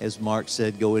 As Mark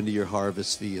said, go into your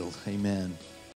harvest field. Amen.